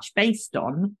very much based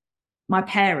on my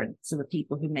parents are the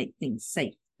people who make things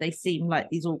safe. They seem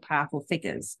like these all-powerful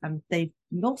figures, and they've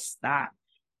lost that.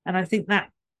 And I think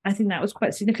that was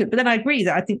quite significant. But then I agree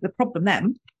that I think the problem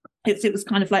then, it was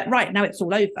kind of like, right, now it's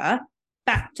all over,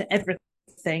 back to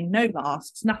everything, no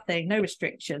masks, nothing, no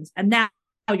restrictions. And now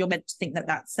you're meant to think that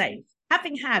that's safe,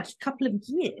 having had a couple of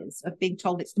years of being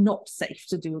told it's not safe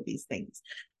to do all these things.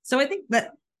 So I think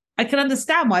that I can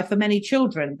understand why for many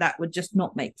children that would just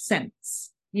not make sense.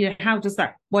 You know, how does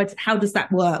that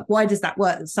work? Why does that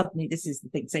work? And suddenly this is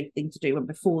the safe thing to do, and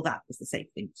before that was the safe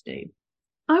thing to do.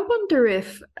 I wonder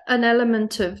if an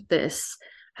element of this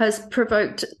has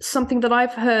provoked something that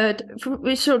I've heard,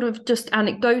 sort of just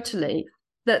anecdotally,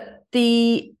 that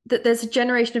there's a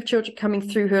generation of children coming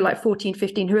through who are like 14,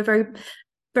 15, who are very,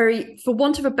 very, for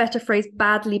want of a better phrase,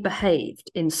 badly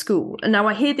behaved in school. And now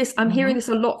I'm hearing this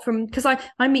a lot from, because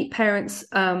I meet parents.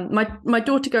 My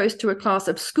daughter goes to a class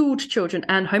of schooled children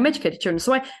and home educated children.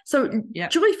 So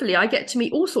joyfully, I get to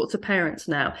meet all sorts of parents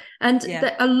now. And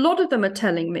a lot of them are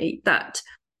telling me that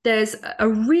there's a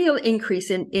real increase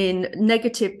in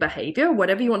negative behavior,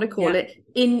 whatever you want to call it,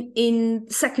 in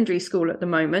secondary school at the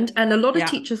moment. And a lot of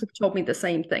teachers have told me the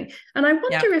same thing. And I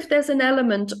wonder if there's an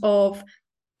element of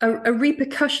a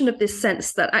repercussion of this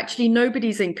sense that actually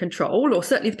nobody's in control, or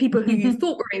certainly the people who you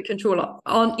thought were in control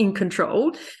aren't in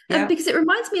control. And because it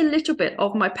reminds me a little bit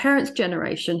of my parents'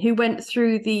 generation, who went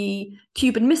through the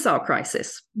Cuban Missile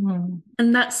Crisis.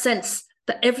 And that sense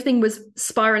that everything was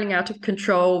spiraling out of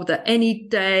control, that any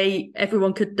day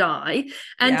everyone could die.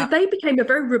 And they became a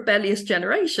very rebellious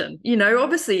generation.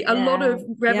 Obviously a lot of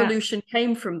revolution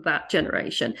came from that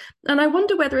generation. And I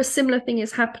wonder whether a similar thing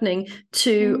is happening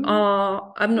to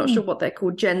I'm not sure what they're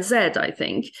called, Gen Z, I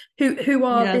think, who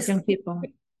are this young people.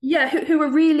 Who are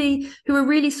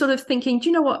really sort of thinking, do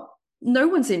you know what? No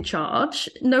one's in charge.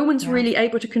 No one's really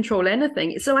able to control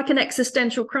anything. It's like an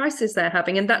existential crisis they're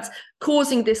having, and that's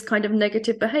causing this kind of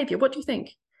negative behavior. What do you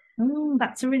think?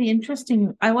 That's a really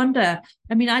interesting. I wonder.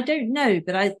 I mean, I don't know,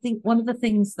 but I think one of the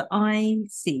things that I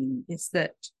see is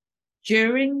that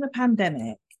during the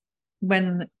pandemic,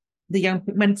 when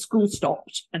school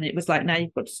stopped and it was like, now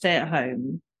you've got to stay at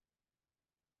home,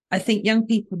 I think young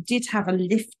people did have a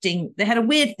lifting. They had a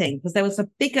weird thing because there was a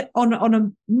bigger, on a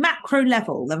macro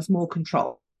level, there was more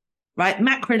control, right?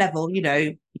 Macro level, you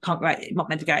can't you're not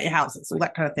meant to go out your house. It's all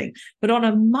that kind of thing. But on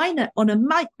a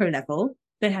micro level,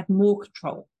 they had more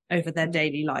control over their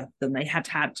daily life than they had.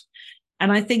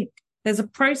 And I think there's a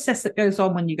process that goes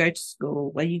on when you go to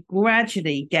school where you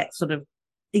gradually get sort of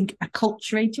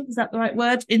acculturated, is that the right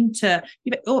word?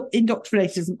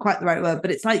 Indoctrinated isn't quite the right word,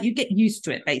 but it's like you get used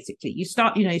to it. Basically, you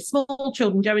start, small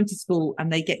children go into school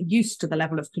and they get used to the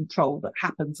level of control that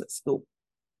happens at school.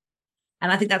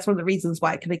 And I think that's one of the reasons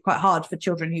why it can be quite hard for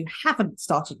children who haven't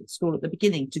started at school at the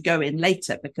beginning to go in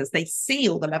later, because they see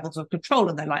all the levels of control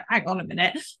and they're like, hang on a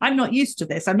minute, I'm not used to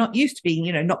this. I'm not used to being,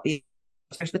 not being able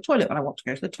to go to the toilet when I want to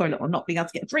go to the toilet, or not being able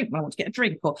to get a drink when I want to get a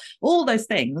drink, or all those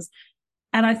things.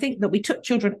 And I think that we took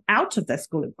children out of their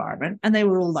school environment and they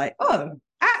were all like, oh,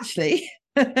 actually,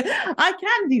 I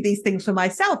can do these things for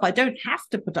myself. I don't have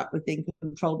to put up with being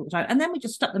controlled all the time. And then we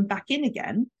just stuck them back in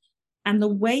again. And the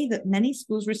way that many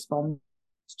schools respond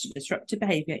to disruptive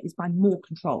behavior is by more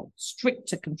control,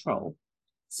 stricter control.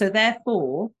 So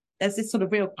therefore, there's this sort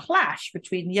of real clash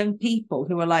between young people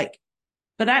who are like,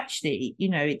 but actually,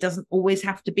 it doesn't always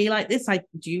have to be like this.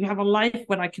 Do you have a life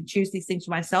when I can choose these things for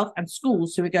myself? And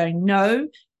schools who are going, no,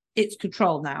 it's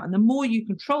control now. And the more you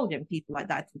control young people like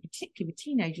that, particularly with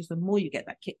teenagers, the more you get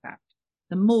that kickback.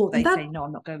 The more they say, no,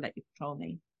 I'm not going to let you control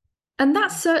me. And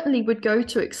that certainly would go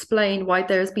to explain why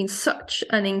there has been such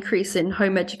an increase in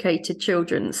home educated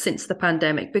children since the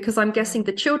pandemic, because I'm guessing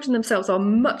the children themselves are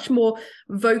much more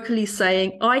vocally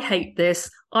saying, I hate this.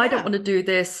 I don't want to do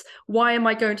this. Why am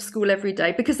I going to school every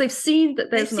day? Because they've seen that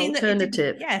there's an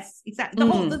alternative. Yes, exactly.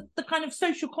 The kind of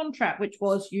social contract, which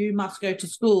was you must go to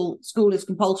school is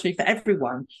compulsory for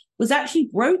everyone, was actually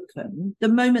broken the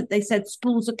moment they said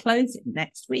schools are closing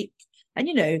next week. And,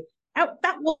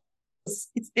 that was,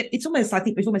 it's almost, I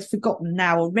think we've almost forgotten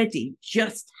now already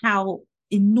just how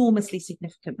enormously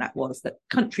significant that was, that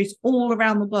countries all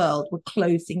around the world were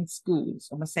closing schools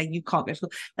and were saying you can't go to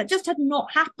school. That just had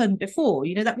not happened before.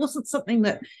 That wasn't something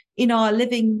that in our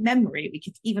living memory we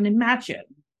could even imagine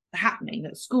happening,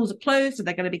 that schools are closed and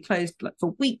they're going to be closed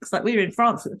for weeks. Like we were in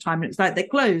France at the time and it's like they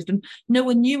closed and no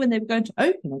one knew when they were going to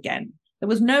open again. There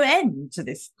was no end to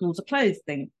this schools are closed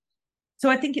thing. So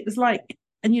I think it was like,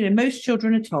 and most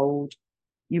children are told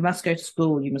you must go to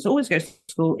school, you must always go to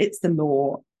school, it's the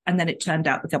law. And then it turned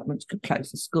out the government could close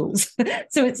the schools.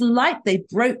 So it's like they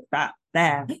broke that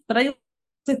there. But I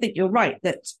also think you're right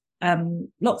that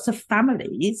lots of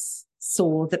families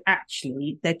saw that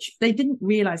actually they didn't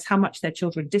realize how much their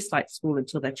children disliked school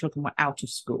until their children were out of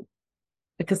school,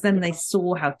 because then they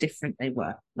saw how different they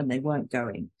were when they weren't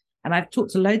going. And I've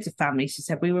talked to loads of families who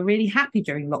said we were really happy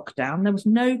during lockdown. There was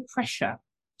no pressure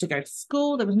to go to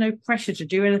school. There was no pressure to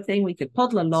do anything. We could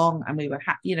poddle along and we were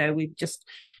happy.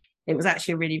 It was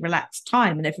actually a really relaxed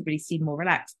time and everybody seemed more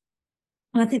relaxed.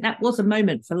 And I think that was a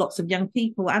moment for lots of young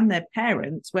people and their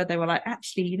parents where they were like,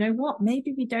 actually, you know what?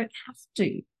 Maybe we don't have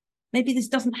to maybe this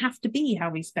doesn't have to be how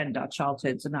we spend our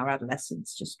childhoods and our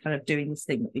adolescence, just kind of doing this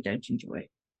thing that we don't enjoy.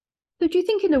 So do you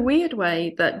think in a weird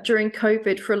way that during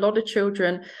COVID, for a lot of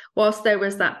children, whilst there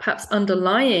was that perhaps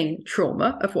underlying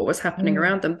trauma of what was happening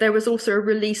around them, there was also a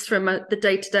release from the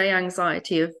day-to-day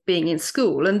anxiety of being in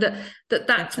school, and that's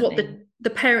Definitely. What the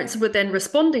parents were then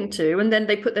responding to, and then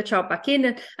they put their child back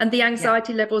in, and the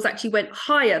anxiety levels actually went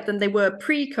higher than they were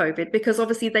pre-COVID, because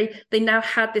obviously they now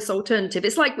had this alternative.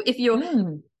 It's like if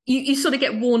you're... You sort of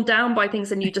get worn down by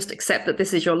things and you just accept that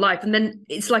this is your life, and then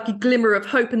it's like a glimmer of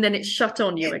hope, and then it's shut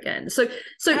on you again. So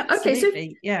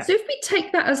if we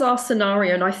take that as our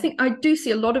scenario, and I think I do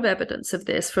see a lot of evidence of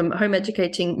this from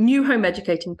new home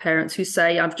educating parents who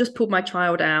say, I've just pulled my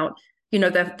child out,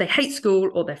 they hate school,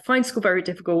 or they find school very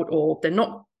difficult, or they're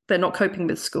not coping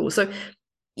with school. So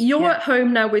you're at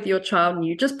home now with your child and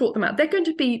you just brought them out. They're going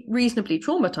to be reasonably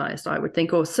traumatized, I would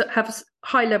think, or have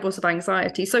high levels of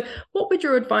anxiety. So what would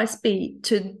your advice be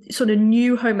to sort of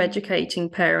new home educating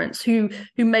parents who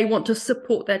may want to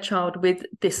support their child with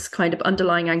this kind of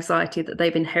underlying anxiety that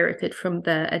they've inherited from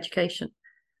their education?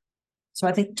 So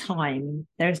I think time.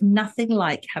 There is nothing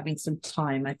like having some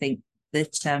time. I think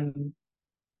that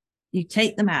you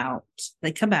take them out,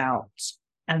 they come out,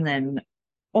 and then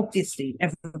obviously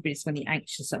everybody's really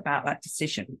anxious about that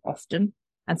decision often.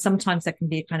 And sometimes there can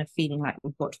be a kind of feeling like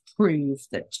we've got to prove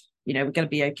that, we're going to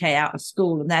be okay out of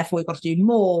school, and therefore we've got to do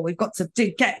more. We've got to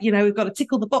we've got to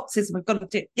tick all the boxes, and we've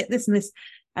got to get this and this.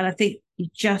 And I think you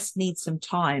just need some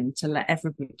time to let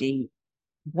everybody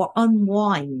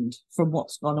unwind from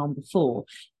what's gone on before.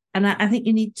 And I think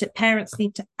parents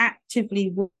need to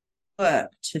actively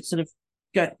work to sort of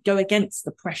go against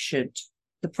the pressured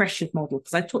model.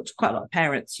 Because I talk to quite a lot of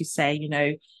parents who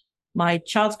say, my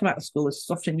child's come out of school, it's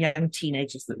often young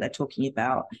teenagers that they're talking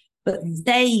about, but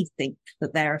they think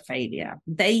that they're a failure.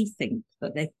 They think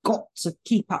that they've got to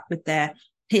keep up with their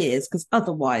peers because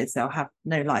otherwise they'll have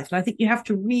no life. And I think you have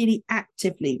to really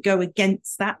actively go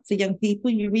against that for young people.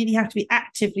 You really have to be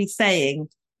actively saying,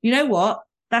 you know what,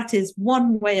 that is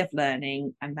one way of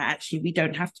learning, and that actually we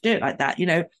don't have to do it like that.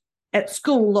 At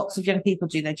school, lots of young people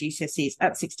do their GCSEs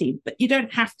at 16, but you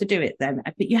don't have to do it then.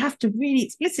 But you have to really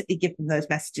explicitly give them those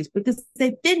messages, because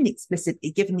they've been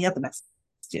explicitly given the other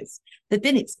messages. They've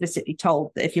been explicitly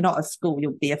told that if you're not at school,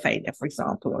 you'll be a failure, for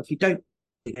example, or if you don't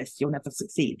do this, you'll never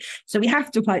succeed. So we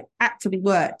have to actively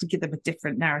work to give them a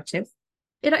different narrative.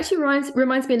 It actually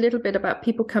reminds me a little bit about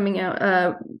people coming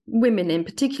out, women in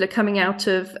particular, coming out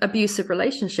of abusive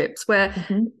relationships, where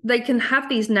they can have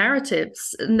these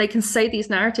narratives, and they can say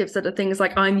these narratives that are things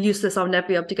like, I'm useless, I'll never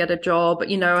be able to get a job,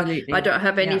 I don't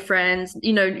have any friends,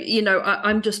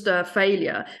 I'm just a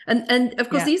failure. And of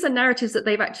course, these are narratives that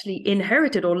they've actually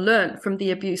inherited or learned from the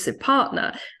abusive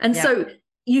partner. And so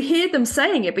you hear them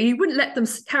saying it, but you wouldn't let them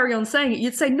carry on saying it.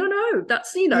 You'd say, no,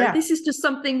 that's, this is just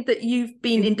something that you've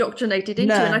been indoctrinated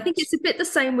into. And I think it's a bit the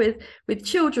same with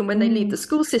children when they leave the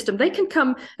school system. They can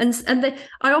come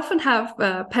I often have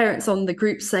parents on the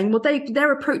group saying, well,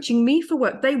 they're approaching me for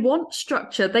work. They want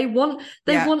structure. They want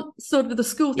sort of the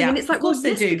school thing. And it's like, well,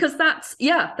 yes, because that's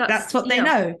what they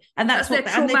know. And that's their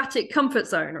traumatic comfort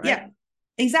zone, right? Yeah.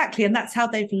 Exactly. And that's how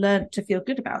they've learned to feel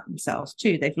good about themselves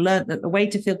too. They've learned that the way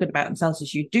to feel good about themselves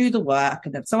is you do the work,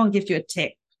 and then someone gives you a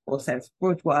tick or says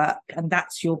good work, and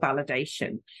that's your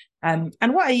validation. And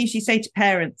what I usually say to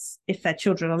parents, if their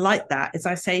children are like that, is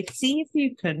I say, see if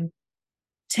you can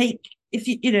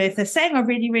if they're saying, I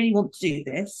really, really want to do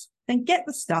this, then get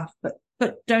the stuff,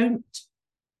 but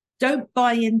don't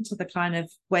buy into the kind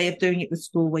of way of doing it with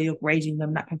school where you're grading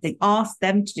them, that kind of thing. Ask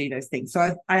them to do those things.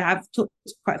 So I have talked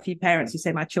to quite a few parents who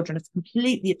say my children are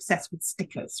completely obsessed with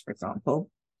stickers, for example.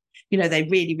 They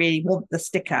really, really want the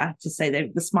sticker to say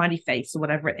the smiley face or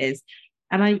whatever it is.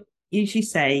 And I usually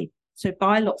say, so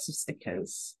buy lots of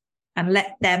stickers and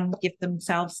let them give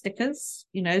themselves stickers.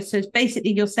 So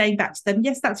basically you're saying back to them,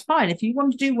 yes, that's fine. If you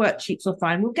want to do worksheets, or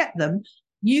fine, we'll get them.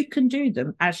 You can do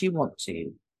them as you want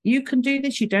to. You can do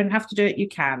this. You don't have to do it. You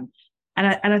can. And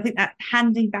I think that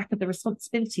handing back of the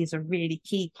responsibility is a really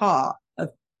key part of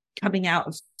coming out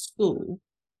of school,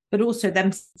 but also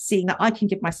them seeing that I can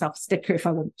give myself a sticker if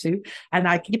I want to, and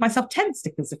I can give myself 10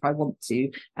 stickers if I want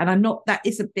to. And that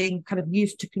isn't being kind of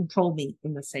used to control me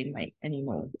in the same way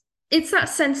anymore. It's that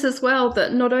sense as well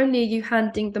that not only are you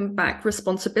handing them back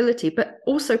responsibility, but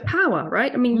also power,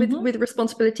 right? I mean, with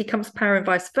responsibility comes power, and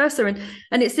vice versa.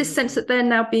 And it's this sense that they're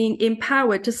now being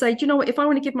empowered to say, do you know what, if I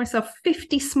want to give myself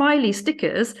 50 smiley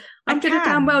stickers, I'm going to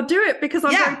damn well do it, because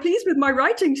I'm very pleased with my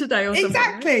writing today or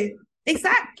something.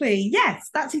 Exactly. Yes,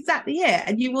 that's exactly it.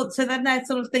 And so then they're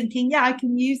sort of thinking, I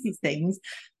can use these things.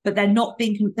 but they're not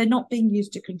being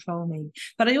used to control me.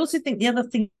 But I also think the other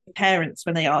thing, parents,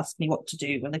 when they ask me what to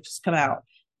do when they just come out,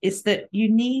 is that you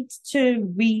need to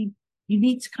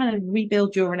kind of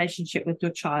rebuild your relationship with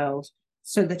your child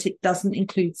so that it doesn't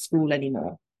include school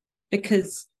anymore.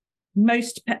 Because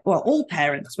all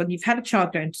parents, when you've had a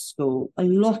child going to school, a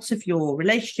lot of your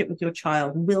relationship with your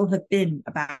child will have been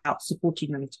about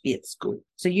supporting them to be at school.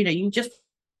 So, you just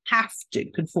have to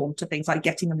conform to things like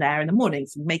getting them there in the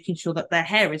mornings and making sure that their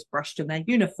hair is brushed and their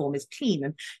uniform is clean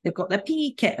and they've got their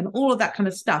PE kit and all of that kind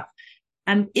of stuff.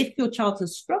 And if your child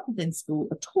has struggled in school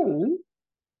at all,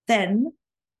 then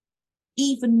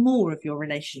even more of your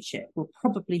relationship will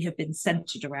probably have been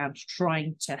centered around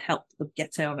trying to help them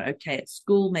get on okay at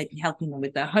school, maybe helping them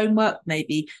with their homework,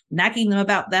 maybe nagging them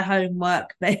about their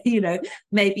homework,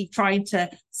 maybe trying to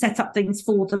set up things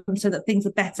for them so that things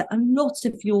are better. A lot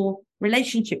of your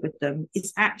relationship with them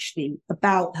is actually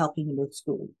about helping them with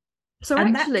school. So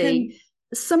and actually,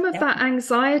 some of that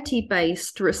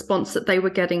anxiety-based response that they were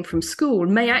getting from school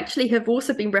may actually have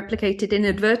also been replicated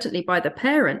inadvertently by the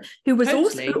parent, who was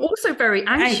also very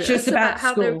anxious about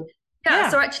how school.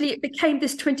 So actually it became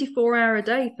this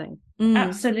 24-hour-a-day thing.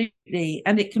 Absolutely.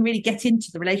 And it can really get into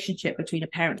the relationship between a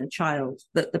parent and child,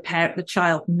 that the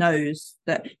child knows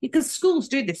that, because schools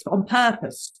do this on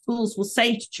purpose. Schools will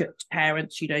say to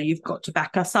parents, you've got to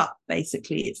back us up.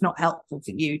 Basically, it's not helpful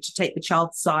for you to take the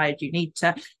child's side. You need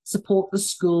to support the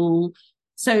school.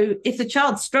 So if the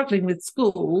child's struggling with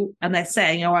school and they're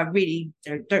saying, I really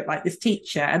don't like this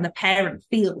teacher, and the parent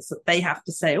feels that they have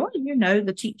to say,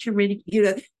 the teacher really,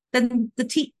 then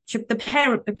the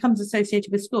parent becomes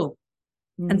associated with school.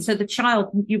 And so the child,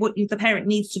 what the parent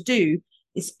needs to do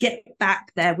is get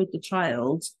back there with the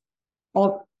child,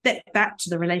 or get back to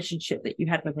the relationship that you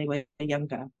had when they were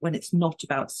younger, when it's not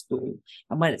about school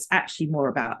and when it's actually more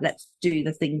about, let's do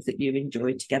the things that you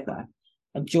enjoy together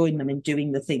and join them in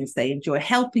doing the things they enjoy,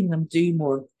 helping them do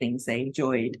more of the things they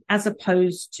enjoyed, as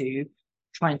opposed to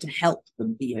trying to help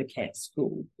them be okay at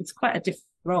school. It's quite a different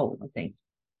role, I think.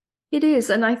 It is.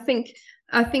 And I think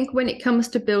when it comes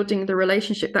to building the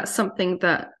relationship, that's something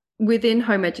that within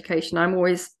home education, I'm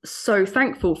always so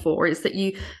thankful for, is that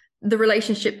the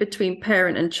relationship between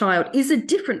parent and child is a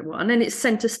different one, and it's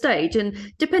center stage. And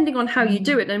depending on how you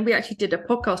do it, and we actually did a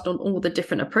podcast on all the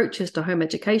different approaches to home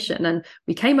education, and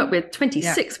we came up with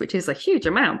 26, which is a huge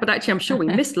amount, but actually I'm sure we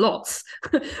missed lots.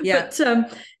 But,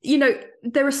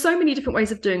 there are so many different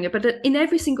ways of doing it, but in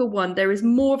every single one, there is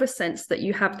more of a sense that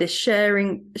you have this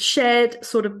shared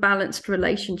sort of balanced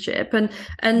relationship.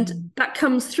 And that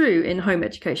comes through in home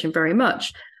education very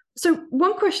much. So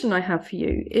one question I have for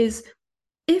you is,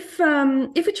 if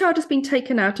a child has been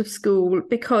taken out of school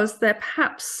because they're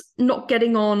perhaps not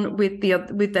getting on with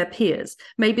their peers,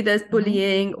 maybe there's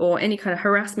bullying or any kind of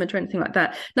harassment or anything like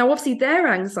that. Now, obviously, their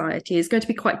anxiety is going to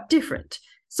be quite different.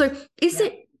 So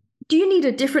do you need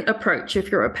a different approach if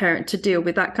you're a parent to deal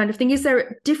with that kind of thing? Is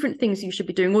there different things you should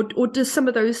be doing? Or does some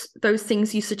of those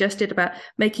things you suggested about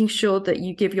making sure that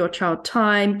you give your child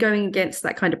time, going against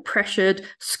that kind of pressured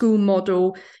school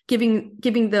model,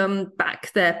 giving them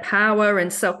back their power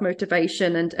and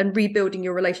self-motivation and rebuilding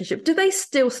your relationship, do they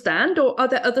still stand? Or are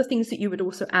there other things that you would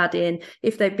also add in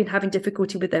if they've been having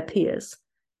difficulty with their peers?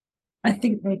 I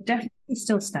think they definitely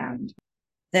still stand.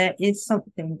 There is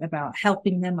something about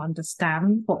helping them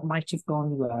understand what might have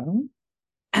gone wrong,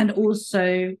 and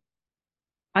also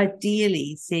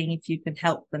ideally seeing if you can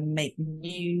help them make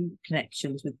new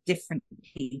connections with different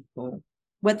people.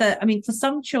 For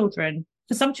some children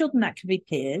that can be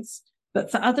peers,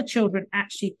 but for other children,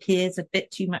 actually peers are a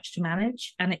bit too much to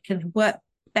manage, and it can work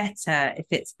better if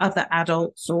it's other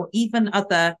adults or even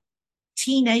other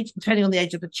teenage, depending on the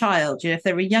age of the child. If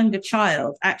they're a younger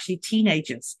child, actually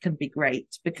teenagers can be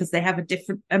great because they have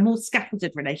a more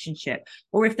scaffolded relationship.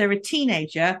 Or if they're a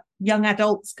teenager, young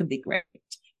adults can be great.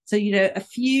 So, a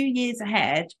few years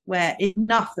ahead, where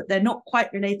enough that they're not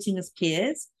quite relating as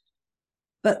peers,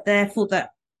 but therefore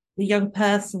that the young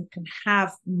person can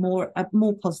have more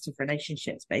positive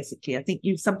relationships. Basically, I think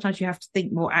sometimes you have to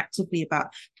think more actively about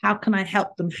how can I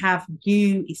help them have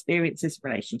new experiences,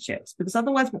 relationships, because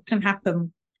otherwise what can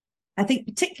happen, I think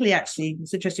particularly, actually,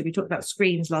 it's interesting, we talked about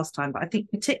screens last time, but I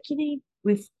think particularly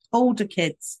with older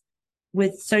kids,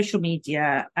 with social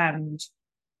media and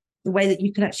the way that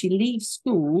you can actually leave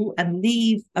school and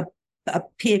leave a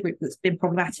peer group that's been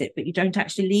problematic, but you don't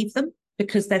actually leave them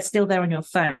because they're still there on your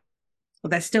phone, or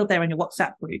they're still there in your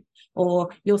WhatsApp group, or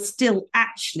you're still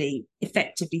actually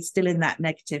effectively still in that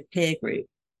negative peer group.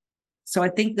 So I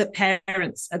think that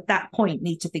parents at that point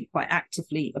need to think quite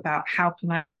actively about how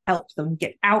can I help them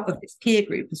get out of this peer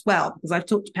group as well. Because I've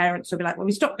talked to parents who'll be like, well,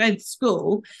 we stopped going to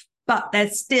school, but they're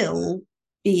still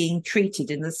being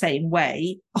treated in the same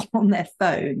way on their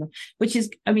phone, which is,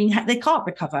 I mean, they can't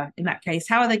recover in that case.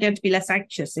 How are they going to be less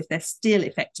anxious if they're still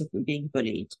effectively being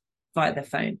bullied via their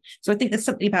phone? So I think there's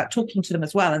something about talking to them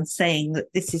as well and saying that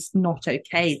this is not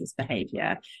okay, this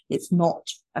behavior. It's not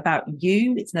about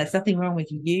you. There's nothing wrong with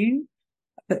you,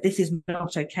 but this is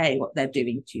not okay what they're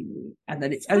doing to you. And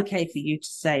that it's okay for you to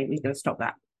say, we're going to stop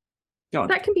that.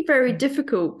 That can be very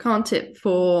difficult, can't it,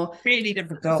 really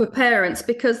difficult for parents,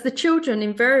 because the children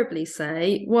invariably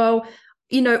say, well,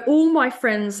 all my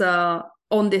friends are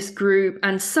on this group,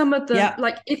 and some of them,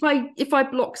 like if I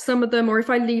block some of them, or if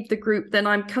I leave the group, then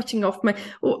I'm cutting off my,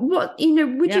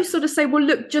 would you sort of say, well,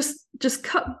 look, just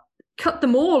cut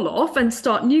them all off and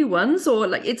start new ones? Or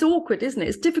like, it's awkward, isn't it?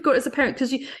 It's difficult as a parent,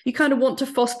 because you kind of want to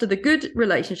foster the good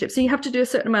relationships, so you have to do a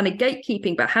certain amount of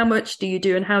gatekeeping, but how much do you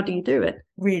do and how do you do it?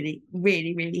 Really,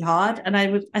 really, really hard. And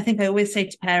I think I always say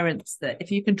to parents that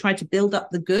if you can try to build up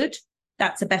the good,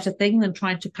 that's a better thing than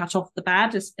trying to cut off the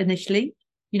bad initially.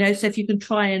 So if you can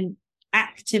try and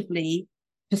actively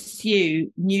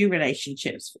pursue new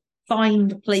relationships,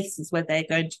 find places where they're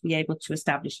going to be able to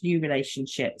establish new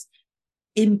relationships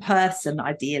in person,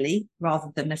 ideally, rather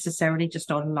than necessarily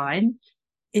just online.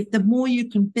 The more you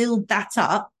can build that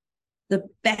up, the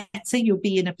better you'll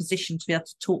be in a position to be able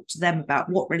to talk to them about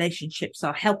what relationships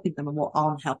are helping them and what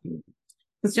aren't helping them.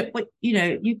 Because,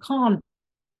 you can't,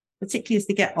 particularly as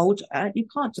they get older, you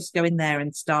can't just go in there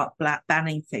and start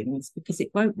banning things, because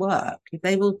it won't work.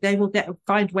 They will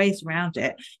find ways around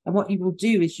it. And what you will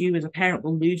do is you as a parent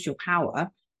will lose your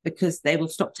power, because they will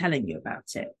stop telling you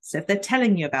about it. So if they're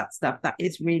telling you about stuff, that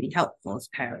is really helpful as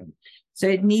a parent. So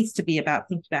it needs to be about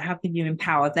thinking about how can you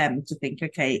empower them to think,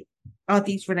 okay, are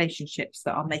these relationships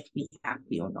that are making me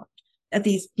happy or not? Are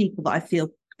these people that I feel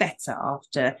better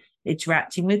after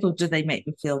interacting with, or do they make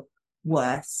me feel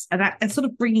worse? And sort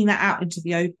of bringing that out into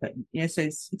the open, so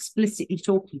it's explicitly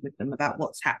talking with them about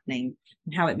what's happening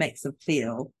and how it makes them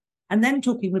feel, and then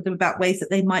talking with them about ways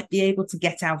that they might be able to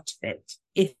get out of it.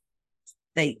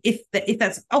 If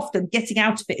that's often getting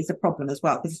out of it is a problem as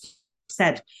well, because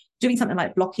said doing something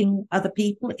like blocking other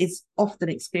people is often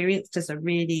experienced as a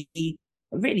really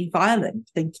violent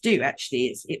thing to do.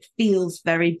 Actually, it feels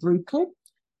very brutal,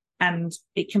 and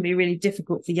it can be really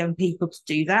difficult for young people to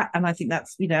do that. And I think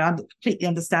that's completely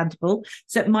understandable.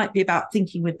 So it might be about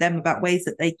thinking with them about ways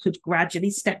that they could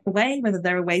gradually step away, whether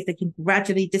there are ways they can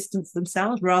gradually distance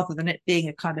themselves, rather than it being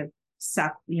a kind of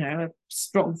a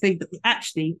strong thing. But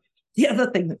actually, the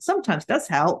other thing that sometimes does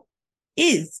help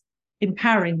is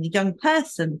empowering the young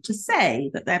person to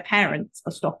say that their parents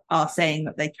are saying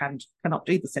that they cannot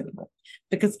do this anymore.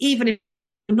 Because even if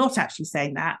you're not actually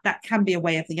saying that can be a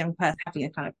way of the young person having a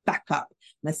kind of backup.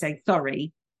 And they're saying,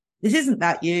 sorry, this isn't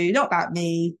about you, not about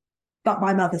me, but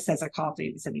my mother says I can't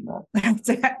do this anymore.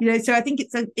 So I think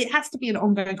it has to be an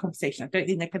ongoing conversation. I don't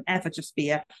think there can ever just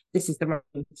be this is the right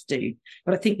thing to do.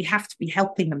 But I think we have to be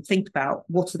helping them think about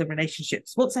what are the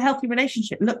relationships, what's a healthy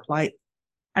relationship look like?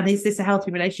 And is this a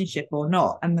healthy relationship or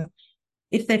not? And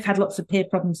if they've had lots of peer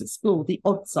problems at school, the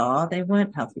odds are they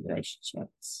weren't healthy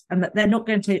relationships, and that they're not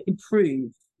going to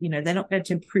improve. They're not going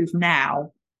to improve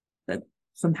now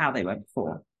from how they were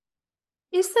before.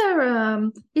 Is there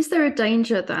a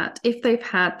danger that if they've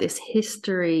had this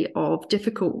history of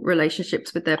difficult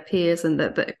relationships with their peers, and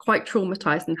that they're quite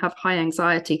traumatized and have high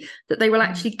anxiety, that they will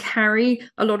actually carry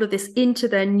a lot of this into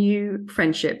their new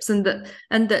friendships, and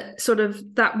that sort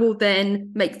of that will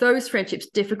then make those friendships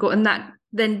difficult, and that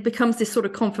then becomes this sort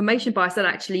of confirmation bias that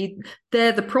actually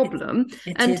they're the problem?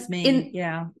 It is me.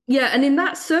 And in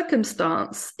that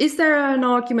circumstance, is there an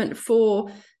argument for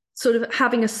sort of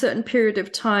having a certain period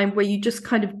of time where you just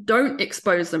kind of don't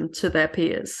expose them to their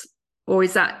peers? Or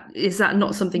is that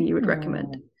not something you would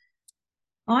recommend?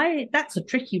 That's a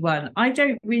tricky one. I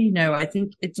don't really know. I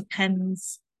think it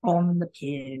depends on the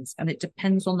peers, and it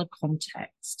depends on the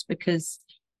context, because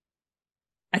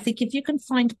I think if you can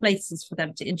find places for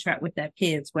them to interact with their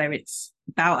peers where it's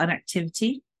about an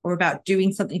activity or about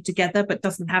doing something together, but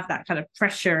doesn't have that kind of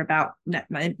pressure about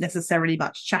necessarily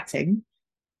much chatting,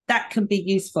 that can be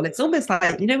useful. It's almost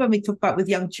like, when we talk about with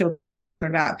young children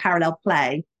about parallel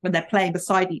play, when they're playing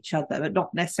beside each other but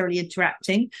not necessarily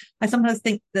interacting. I sometimes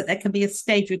think that there can be a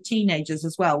stage with teenagers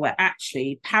as well where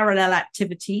actually parallel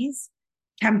activities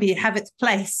can have its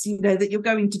place, that you're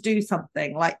going to do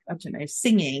something like, I don't know,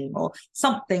 singing or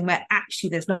something where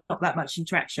actually there's not that much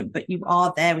interaction, but you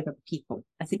are there with other people.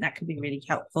 I think that can be really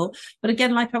helpful. But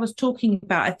again, like I was talking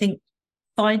about, I think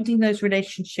finding those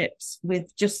relationships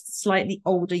with just slightly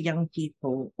older young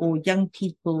people, or young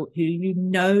people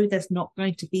who there's not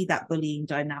going to be that bullying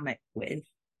dynamic with,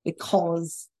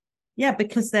 because Yeah,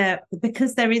 because there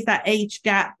is that age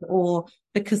gap, or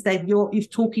because you're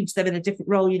talking to them in a different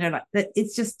role, like that.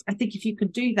 It's just, I think if you can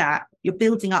do that, you're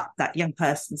building up that young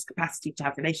person's capacity to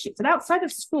have relationships. And outside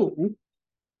of school,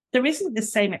 there isn't the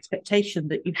same expectation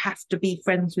that you have to be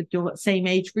friends with your same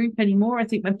age group anymore. I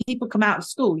think when people come out of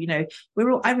school,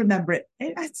 I remember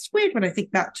it's weird when I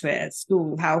think back to it at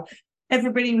school, how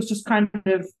everybody was just kind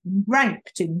of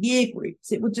ranked in year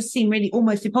groups. It would just seem really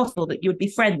almost impossible that you would be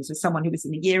friends with someone who was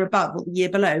in the year above or the year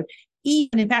below,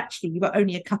 even if actually you were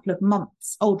only a couple of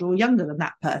months older or younger than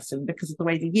that person, because of the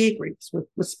way the year groups were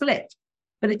split.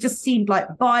 But it just seemed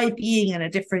like by being in a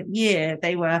different year,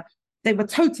 they were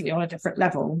totally on a different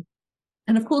level.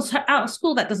 And of course, out of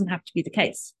school, that doesn't have to be the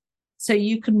case. So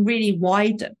you can really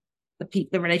widen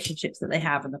the relationships that they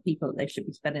have and the people that they should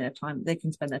be spending they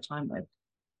can spend their time with.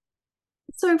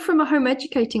 So from a home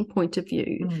educating point of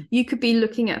view, you could be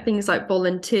looking at things like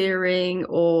volunteering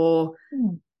or,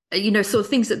 sort of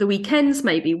things at the weekends,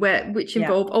 maybe, which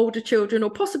involve older children or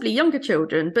possibly younger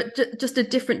children, but just a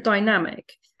different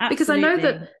dynamic. Absolutely. Because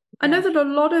I know that a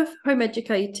lot of home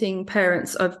educating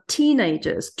parents of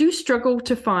teenagers do struggle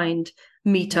to find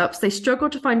meetups. They struggle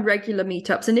to find regular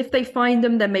meetups. And if they find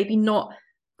them, they're maybe not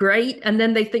great. And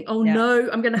then they think, no,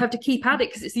 I'm going to have to keep at it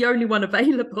because it's the only one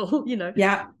available,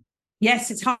 Yeah.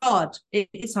 Yes, it's hard.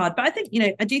 It's hard. But I think,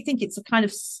 I do think it's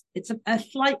a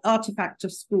slight artifact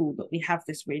of school that we have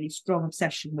this really strong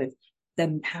obsession with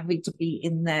them having to be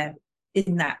in that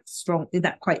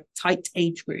quite tight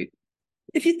age group.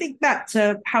 If you think back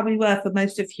to how we were for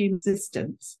most of human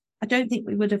existence, I don't think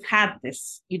we would have had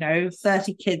this,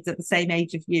 30 kids at the same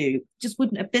age of you. It just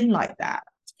wouldn't have been like that.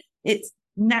 It's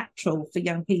natural for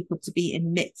young people to be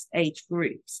in mixed age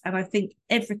groups. And I think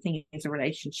everything is a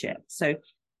relationship. So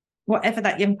whatever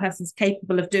that young person's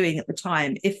capable of doing at the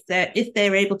time, if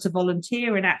they're able to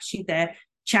volunteer and actually they're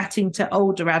chatting to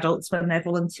older adults when they're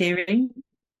volunteering,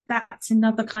 that's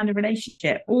another kind of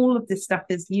relationship. All of this stuff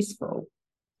is useful.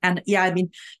 And yeah, I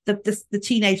mean, the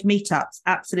teenage meetups,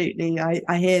 absolutely.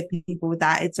 I hear people with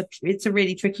that. It's a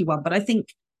really tricky one, but I think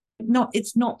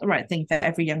it's not the right thing for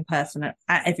every young person at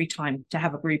every time to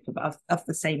have a group of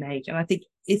the same age. And I think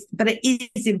it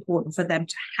is important for them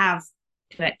to have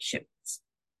connections.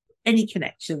 Any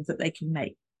connections that they can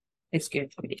make is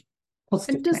good for me.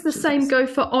 And does the same go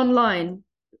for online?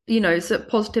 So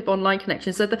positive online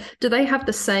connections. So do they have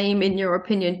the same, in your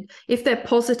opinion, if they're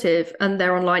positive and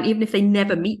they're online, even if they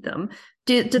never meet them,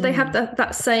 do they have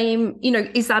that same,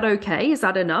 is that okay? Is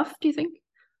that enough, do you think?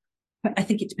 I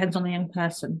think it depends on the young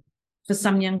person. For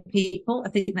some young people, I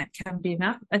think that can be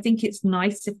enough. I think it's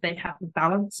nice if they have the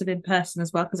balance of in-person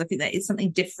as well, because I think there is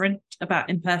something different about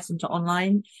in-person to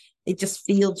online. It just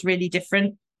feels really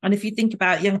different. And if you think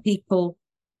about young people,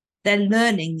 they're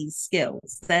learning these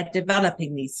skills, they're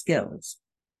developing these skills.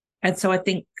 And so I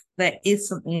think there is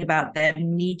something about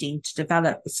them needing to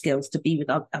develop the skills to be with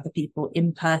other people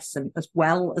in person, as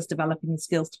well as developing the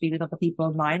skills to be with other people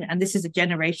online. And this is a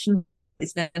generation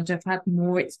that's going to have had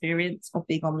more experience of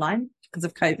being online because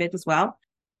of COVID as well.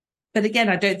 But again,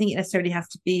 I don't think it necessarily has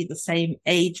to be the same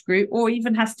age group or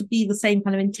even has to be the same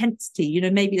kind of intensity.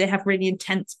 Maybe they have really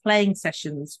intense playing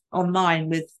sessions online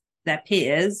with their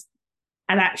peers.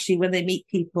 And actually, when they meet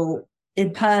people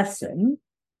in person,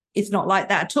 it's not like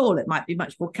that at all. It might be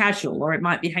much more casual, or it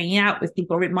might be hanging out with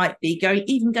people, or it might be going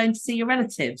to see your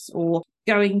relatives, or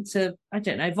going to, I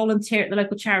don't know, volunteer at the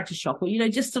local charity shop, or,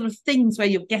 just sort of things where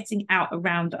you're getting out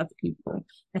around other people.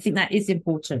 I think that is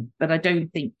important, but I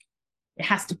don't think it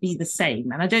has to be the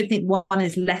same. And I don't think one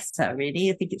is lesser, really.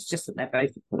 I think it's just that they're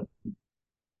both important.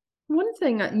 One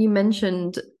thing that you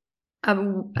mentioned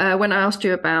when I asked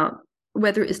you about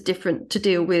whether it's different to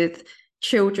deal with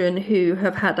children who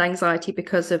have had anxiety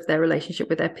because of their relationship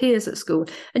with their peers at school.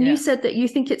 And you said that you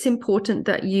think it's important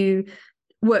that you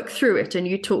work through it and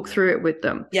you talk through it with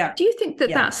them. Yeah. Do you think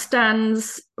that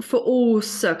stands for all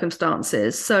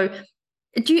circumstances? So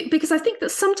because I think that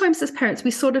sometimes as parents,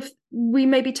 we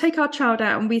maybe take our child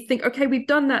out and we think, okay, we've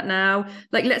done that now.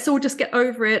 Like, let's all just get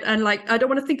over it. And I don't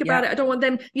want to think about it. I don't want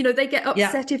them, they get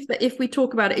upset if we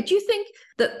talk about it. Do you think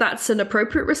that that's an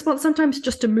appropriate response sometimes,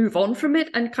 just to move on from it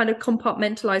and kind of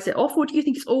compartmentalize it off? Or do you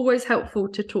think it's always helpful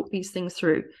to talk these things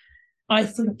through? I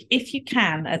think if you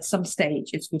can, at some stage,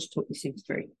 it's good to talk these things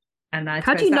through. And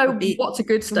how do you know what's a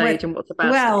good stage and what's a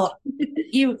bad stage?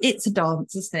 It's a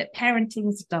dance, isn't it? Parenting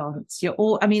is a dance.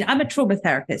 I'm a trauma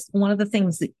therapist. One of the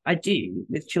things that I do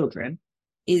with children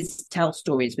is tell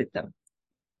stories with them.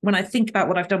 When I think about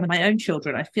what I've done with my own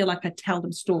children, I feel like I tell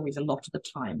them stories a lot of the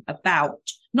time about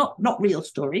not real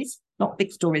stories, not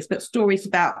big stories, but stories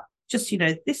about just,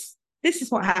 this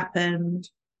is what happened.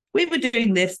 we were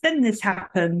doing this, then this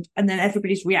happened, and then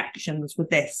everybody's reactions were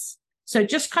this. So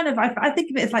just kind of, I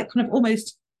think of it as like kind of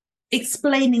almost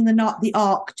explaining the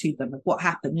arc to them of what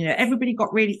happened. Everybody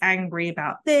got really angry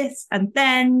about this, and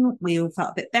then we all felt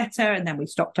a bit better, and then we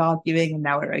stopped arguing, and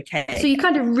now we're okay. So you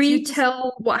kind of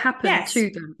retell what happened to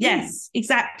them. Yes,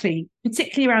 exactly.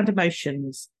 Particularly around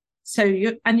emotions. So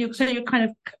you're kind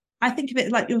of, I think of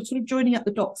it like you're sort of joining up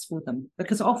the dots for them,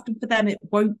 because often for them, it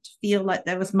won't feel like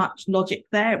there was much logic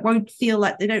there. It won't feel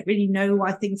like they don't really know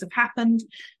why things have happened.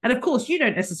 And of course, you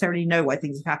don't necessarily know why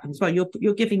things have happened as well.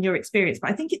 You're giving your experience. But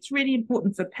I think it's really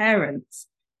important for parents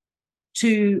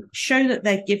to show that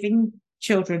they're giving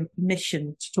children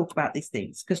permission to talk about these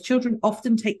things, because children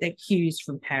often take their cues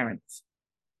from parents.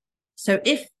 So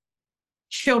if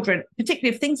children,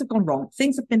 particularly if things have gone wrong,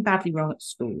 things have been badly wrong at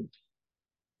school,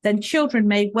 then children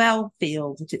may well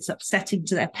feel that it's upsetting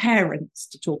to their parents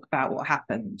to talk about what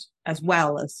happened, as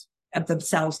well as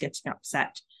themselves getting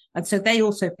upset. And so they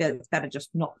also feel it's better just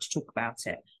not to talk about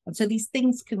it. And so these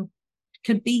things can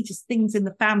be just things in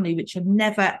the family which are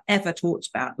never, ever talked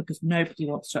about, because nobody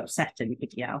wants to upset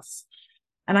anybody else.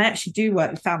 And I actually do work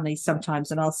with families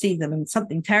sometimes, and I'll see them and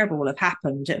something terrible will have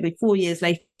happened. It'll be 4 years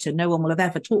later, no one will have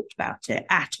ever talked about it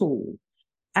at all.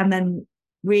 And then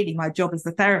really my job as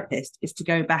the therapist is to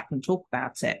go back and talk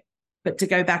about it, but to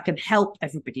go back and help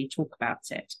everybody talk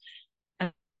about it.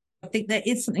 And I think there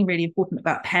is something really important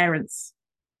about parents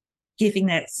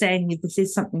saying this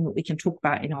is something that we can talk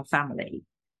about in our family,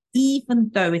 even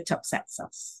though it upsets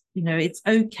us. It's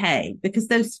okay, because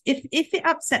if it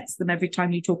upsets them every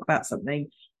time you talk about something,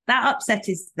 that upset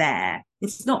is there.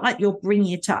 It's not like you're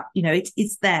bringing it up,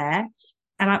 it's there.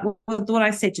 And what I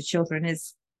say to children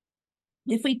is,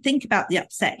 if we think about the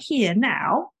upset here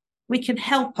now, we can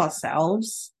help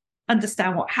ourselves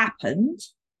understand what happened.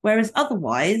 Whereas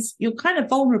otherwise, you're kind of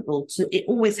vulnerable to it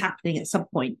always happening at some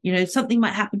point. Something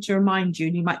might happen to remind you,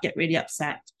 and you might get really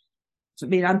upset. So,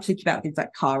 I'm thinking about things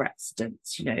like car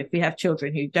accidents. If we have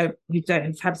children who have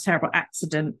had a terrible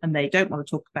accident and they don't want to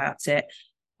talk about it,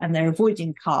 and they're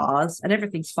avoiding cars, and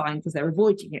everything's fine because they're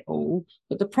avoiding it all.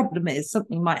 But the problem is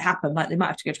something might happen, like they might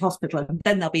have to go to hospital, and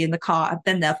then they'll be in the car, and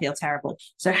then they'll feel terrible.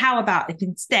 So how about if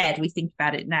instead we think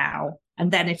about it now,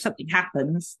 and then if something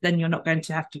happens, then you're not going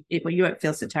to have to, you won't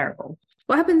feel so terrible.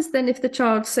 What happens then if the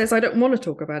child says, I don't want to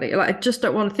talk about it? Like, I just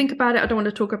don't want to think about it. I don't want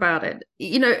to talk about it.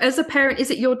 As a parent, is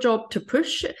it your job to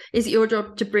push? Is it your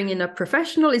job to bring in a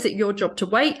professional? Is it your job to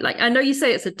wait? Like, I know you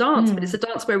say it's a dance, but it's a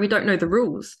dance where we don't know the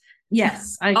rules.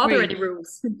 Yes, I agree. Are there any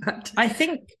rules? I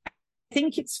think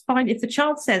it's fine if the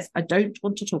child says, I don't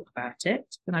want to talk about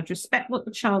it, then I'd respect what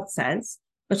the child says,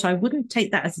 but I wouldn't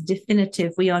take that as a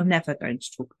definitive, we are never going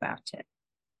to talk about it.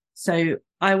 So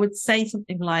I would say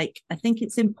something like, I think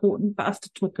it's important for us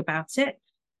to talk about it,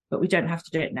 but we don't have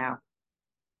to do it now.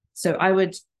 So I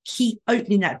would keep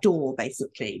opening that door,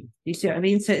 basically. You see what I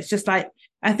mean? So it's just like,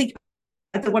 I think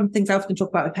one of the things I often talk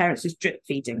about with parents is drip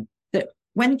feeding, that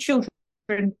when children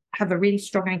have a really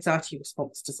strong anxiety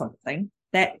response to something,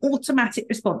 their automatic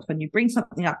response when you bring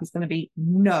something up is going to be,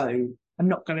 no, I'm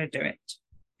not going to do it.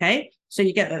 Okay. So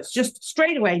you get that. It's just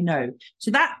straight away, no.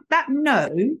 So that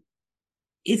no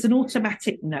is an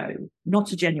automatic no,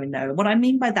 not a genuine no. And what I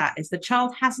mean by that is the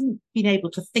child hasn't been able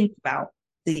to think about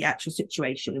the actual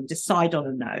situation and decide on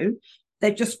a no.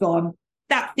 They've just gone,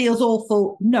 that feels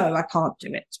awful. No, I can't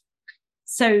do it.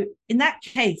 So in that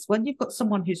case, when you've got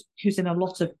someone who's in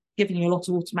giving you a lot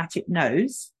of automatic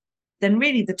no's, then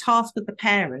really the task of the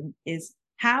parent is,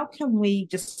 how can we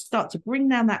just start to bring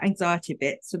down that anxiety a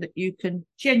bit so that you can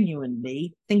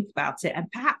genuinely think about it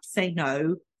and perhaps say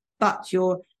no, but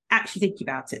you're actually thinking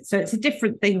about it. So it's a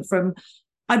different thing from,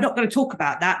 I'm not going to talk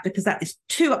about that because that is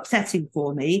too upsetting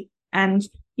for me. And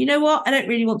you know what? I don't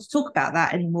really want to talk about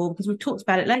that anymore because we've talked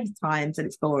about it loads of times and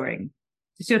it's boring.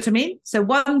 You see what I mean? So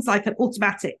one's like an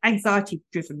automatic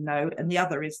anxiety-driven no, and the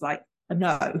other is like a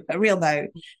no, a real no.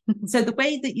 So the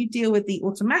way that you deal with the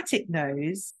automatic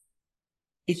no's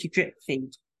is you drip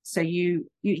feed. So you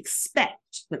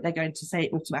expect that they're going to say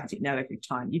automatic no every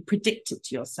time. You predict it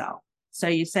to yourself. So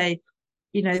you say,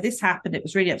 this happened. It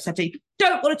was really upsetting.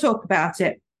 Don't want to talk about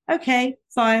it. Okay,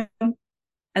 fine.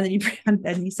 And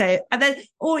then you say it. And then,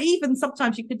 or even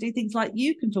sometimes you could do things like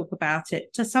you can talk about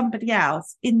it to somebody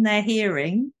else in their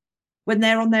hearing when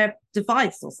they're on their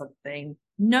device or something,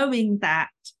 knowing that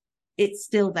it's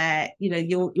still there.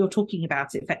 You're talking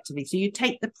about it effectively. So you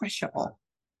take the pressure off.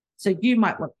 So you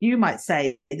might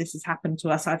say, this has happened to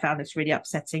us. I found this really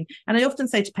upsetting. And I often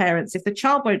say to parents, if the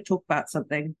child won't talk about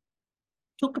something,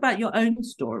 talk about your own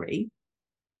story,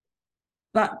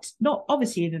 but not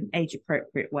obviously in an age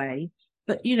appropriate way.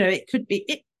 But, it could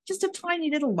be, just a tiny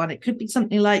little one. It could be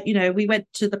something like, we went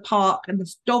to the park and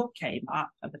this dog came up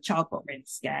and the child got really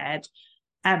scared.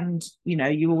 And,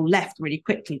 you all left really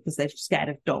quickly because they're scared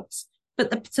of dogs.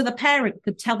 But so the parent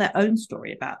could tell their own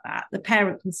story about that. The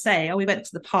parent can say, oh, we went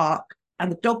to the park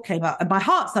and the dog came up and my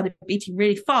heart started beating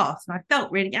really fast and I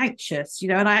felt really anxious,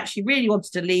 and I actually really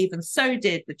wanted to leave and so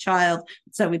did the child.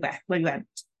 So we went.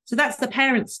 So that's the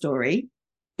parent's story,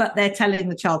 but they're telling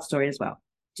the child's story as well.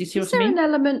 Do you see what I mean? Is there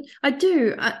an element? I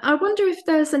do. I wonder if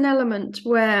there's an element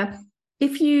where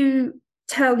if you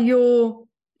tell your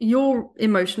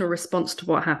emotional response to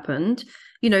what happened,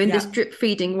 in this drip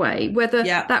feeding way, whether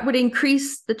that would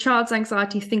increase the child's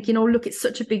anxiety, thinking, oh, look, it's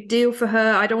such a big deal for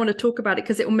her. I don't want to talk about it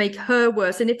because it will make her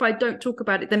worse. And if I don't talk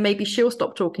about it, then maybe she'll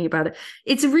stop talking about it.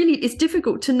 It's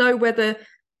difficult to know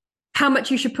how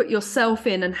much you should put yourself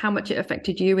in and how much it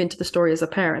affected you into the story as a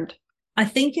parent. I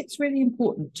think it's really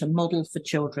important to model for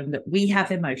children that we have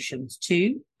emotions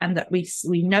too, and that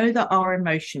we know that our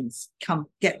emotions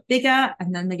get bigger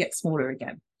and then they get smaller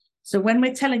again. So when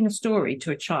we're telling a story to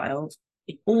a child,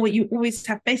 you always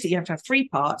have to have 3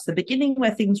 parts: the beginning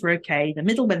where things were okay, the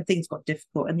middle when things got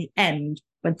difficult, and the end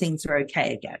when things are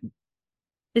okay again.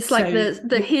 It's like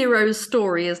the hero's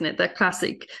story, isn't it? The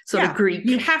classic sort of Greek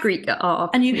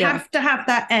arc. And you have to have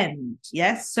that end,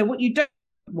 yes? So what you don't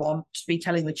want to be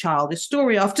telling the child is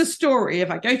story after story.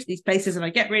 If I go to these places and I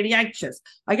get really anxious,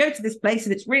 I go to this place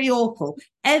and it's really awful.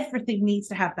 Everything needs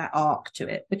to have that arc to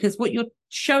it, because what you're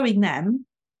showing them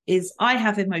is, I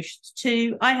have emotions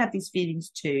too. I have these feelings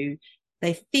too.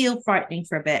 They feel frightening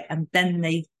for a bit and then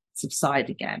they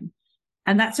subside again.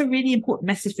 And that's a really important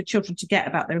message for children to get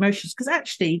about their emotions. Because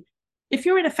actually, if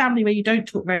you're in a family where you don't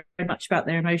talk very much about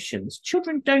their emotions,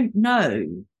 children don't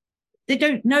know. They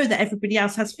don't know that everybody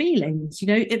else has feelings.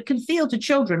 It can feel to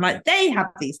children like they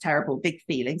have these terrible big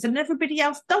feelings and everybody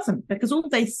else doesn't, because all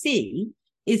they see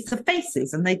is the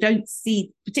faces, and they don't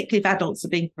see, particularly if adults are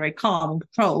being very calm and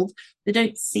controlled, they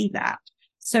don't see that.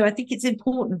 So I think it's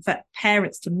important for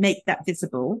parents to make that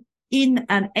visible in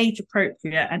an age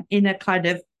appropriate and in a kind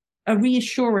of a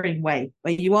reassuring way,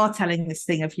 where you are telling this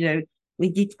thing of,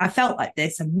 I felt like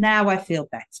this and now I feel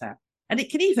better. And it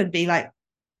can even be like,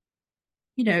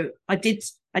 I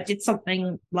did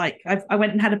something like I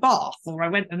went and had a bath, or I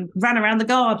went and ran around the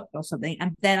garden or something,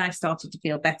 and then I started to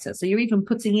feel better. So you're even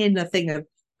putting in the thing of,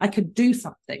 I could do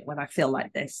something when I feel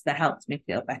like this that helps me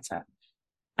feel better.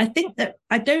 I think that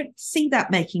I don't see that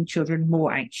making children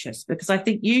more anxious, because I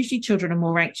think usually children are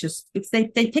more anxious because they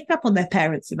pick up on their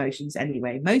parents' emotions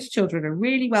anyway. Most children are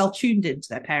really well tuned into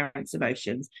their parents'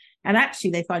 emotions. And actually,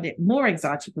 they find it more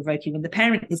anxiety provoking when the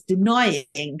parent is denying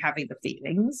having the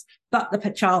feelings, but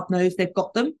the child knows they've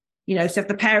got them. So if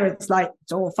the parent's like,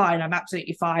 it's all fine, I'm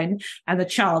absolutely fine, and the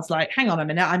child's like, hang on a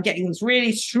minute, I'm getting these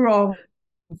really strong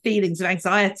feelings of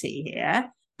anxiety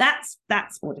here, that's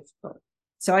more difficult.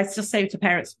 So I just say to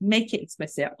parents, make it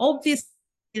explicit, obviously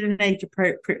in an age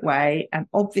appropriate way, and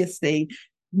obviously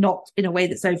not in a way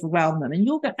that's overwhelmed them. And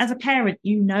as a parent,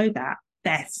 that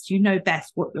best. You know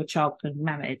best what your child can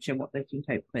manage and what they can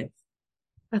cope with.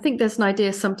 I think there's an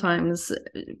idea sometimes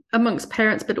amongst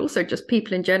parents, but also just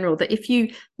people in general, that if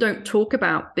you don't talk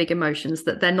about big emotions,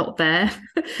 that they're not there.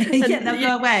 They'll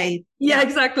go away. Yeah,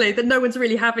 exactly. That no one's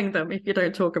really having them if you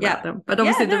don't talk about them. But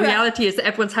obviously the reality is that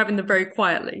everyone's having them very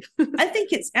quietly. I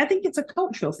think it's a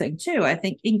cultural thing too. I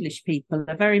think English people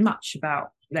are very much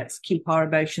about, let's keep our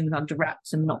emotions under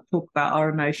wraps and not talk about our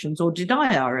emotions or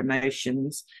deny our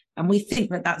emotions. And we think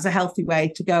that that's a healthy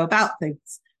way to go about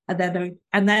things. And then,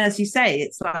 as you say,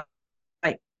 it's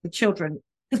like the children,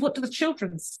 because what do the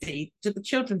children see? Do the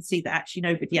children see that actually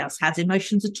nobody else has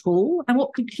emotions at all? And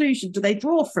what conclusion do they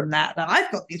draw from that? That I've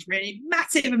got these really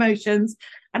massive emotions.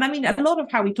 And I mean, a lot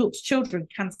of how we talk to children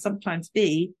can sometimes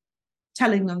be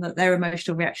telling them that their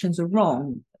emotional reactions are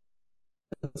wrong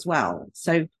as well.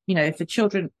 So, for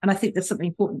children, and I think there's something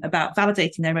important about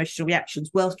validating their emotional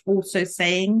reactions whilst also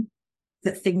saying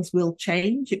that things will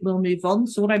change, it will move on.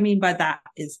 So what I mean by that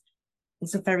is,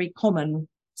 it's a very common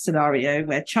scenario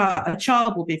where a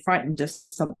child will be frightened of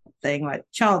something, like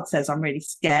the child says, I'm really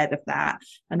scared of that.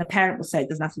 And the parent will say,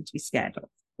 there's nothing to be scared of.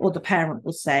 Or the parent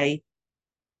will say,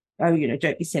 oh,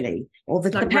 don't be silly. Or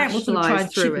the parent will sort of try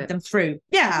and chivvy them through.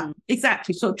 Yeah,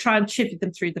 exactly. Sort of try and chivvy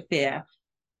them through the fear.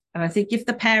 And I think if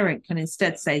the parent can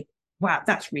instead say, wow,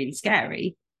 that's really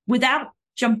scary, without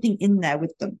jumping in there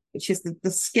with them, which is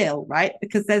the skill, right?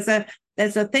 Because there's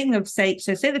a thing of say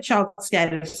the child's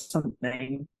scared of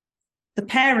something, the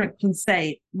parent can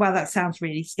say, well, that sounds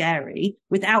really scary,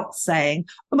 without saying,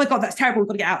 oh my God, that's terrible, we've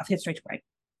got to get out of here straight away.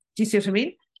 Do you see what I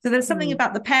mean? So there's something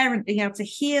about the parent being able to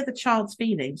hear the child's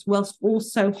feelings whilst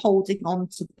also holding on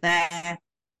to their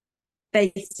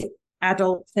basic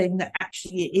adult thing that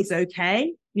actually it is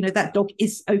okay. That dog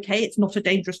is okay. It's not a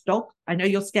dangerous dog. I know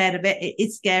you're scared of it. It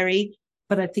is scary,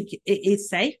 but I think it is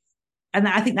safe. And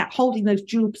I think that holding those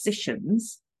dual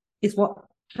positions is what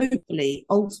hopefully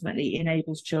ultimately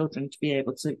enables children to be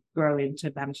able to grow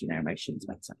into managing their emotions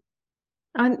better.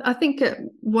 I think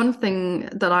one thing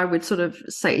that I would sort of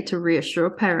say to reassure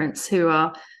parents who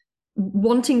are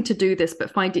wanting to do this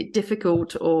but find it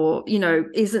difficult, or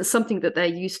isn't something that they're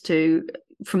used to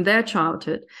from their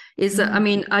childhood, is that, I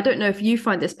mean, I don't know if you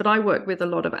find this, but I work with a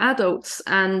lot of adults,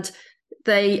 and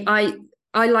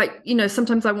I like,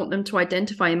 sometimes I want them to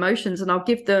identify emotions, and I'll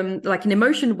give them like an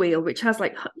emotion wheel, which has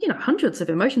like, hundreds of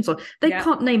emotions on. They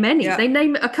can't name any. They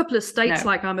name a couple of states,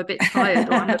 like I'm a bit tired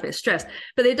or I'm a bit stressed,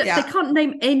 but they can't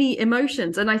name any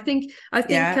emotions. And I think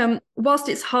whilst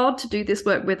it's hard to do this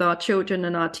work with our children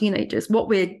and our teenagers, what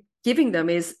we're giving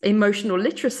them is emotional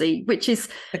literacy, which is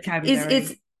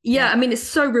vocabulary. I mean, it's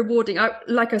so rewarding.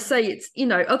 Like I say, it's,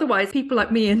 otherwise people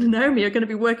like me and Naomi are going to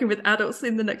be working with adults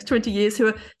in the next 20 years who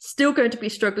are still going to be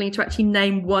struggling to actually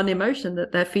name one emotion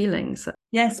that they're feeling. So.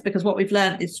 Yes, because what we've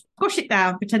learned is push it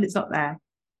down, pretend it's not there.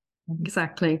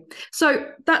 Exactly. So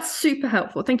that's super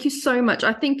helpful. Thank you so much.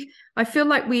 I feel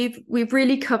like we've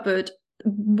really covered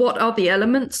what are the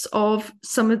elements of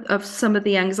some of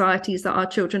the anxieties that our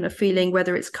children are feeling,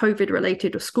 whether it's COVID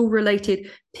related or school related,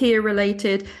 peer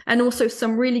related, and also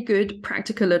some really good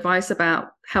practical advice about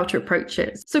how to approach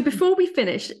it. So before we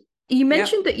finish, you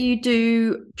mentioned that you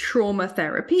do trauma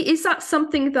therapy. Is that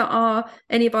something that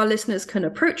any of our listeners can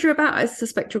approach you about? I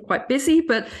suspect you're quite busy,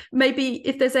 but maybe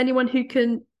if there's anyone who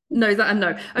can. No, that I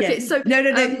know. Okay, yes. So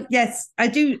no. Yes, I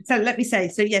do. So let me say.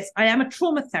 So yes, I am a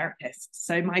trauma therapist.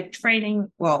 So my training.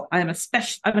 Well, I'm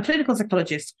a clinical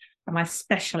psychologist, and my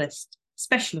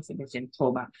specialism is in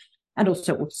trauma, and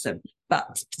also autism,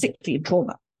 but particularly in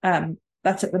trauma.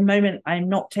 But at the moment, I'm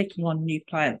not taking on new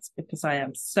clients because I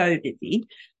am so busy.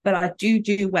 But I do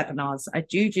webinars. I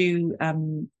do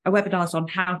webinars on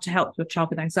how to help your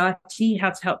child with anxiety, how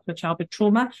to help your child with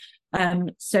trauma.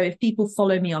 So if people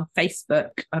follow me on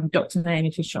Facebook, Dr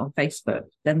Naomi Fisher on Facebook,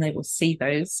 then they will see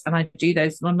those. And I do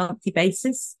those on a monthly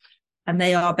basis. And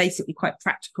they are basically quite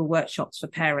practical workshops for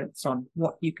parents on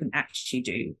what you can actually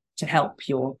do to help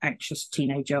your anxious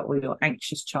teenager or your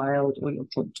anxious child or your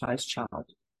traumatized child.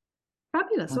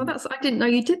 Fabulous. Well, I didn't know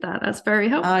you did that. That's very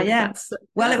helpful.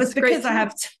 It was because I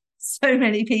have so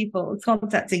many people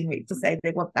contacting me to say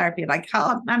they want therapy and I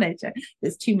can't manage it.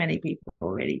 There's too many people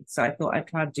already. So I thought I'd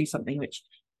try and do something which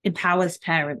empowers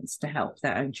parents to help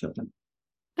their own children.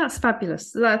 That's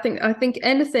fabulous. I think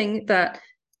anything that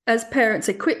as parents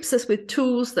equips us with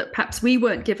tools that perhaps we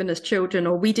weren't given as children,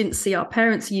 or we didn't see our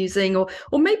parents using, or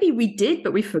maybe we did,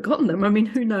 but we've forgotten them. I mean,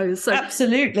 who knows? So,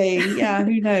 absolutely. Yeah,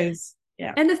 who knows?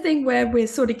 Yeah. Anything where we're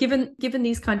sort of given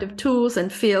these kind of tools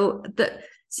and feel that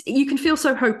you can feel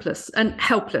so hopeless and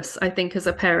helpless, I think, as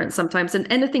a parent sometimes,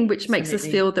 and anything which makes us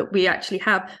feel that we actually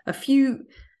have a few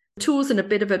tools and a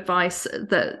bit of advice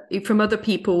that from other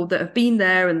people that have been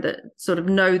there and that sort of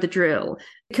know the drill,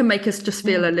 it can make us just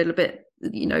feel a little bit,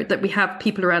 that we have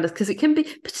people around us, because it can be,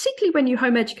 particularly when you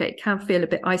home educate, can feel a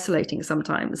bit isolating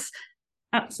sometimes.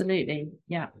 Absolutely.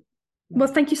 Yeah. Well,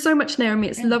 thank you so much, Naomi.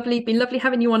 It's been lovely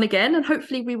having you on again, and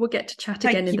hopefully we will get to chat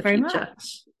again in the future.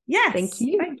 Much. Yes. Thank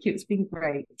you. Thank you. It's been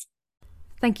great.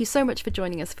 Thank you so much for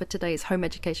joining us for today's Home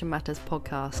Education Matters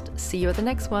podcast. See you at the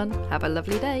next one. Have a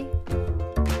lovely day.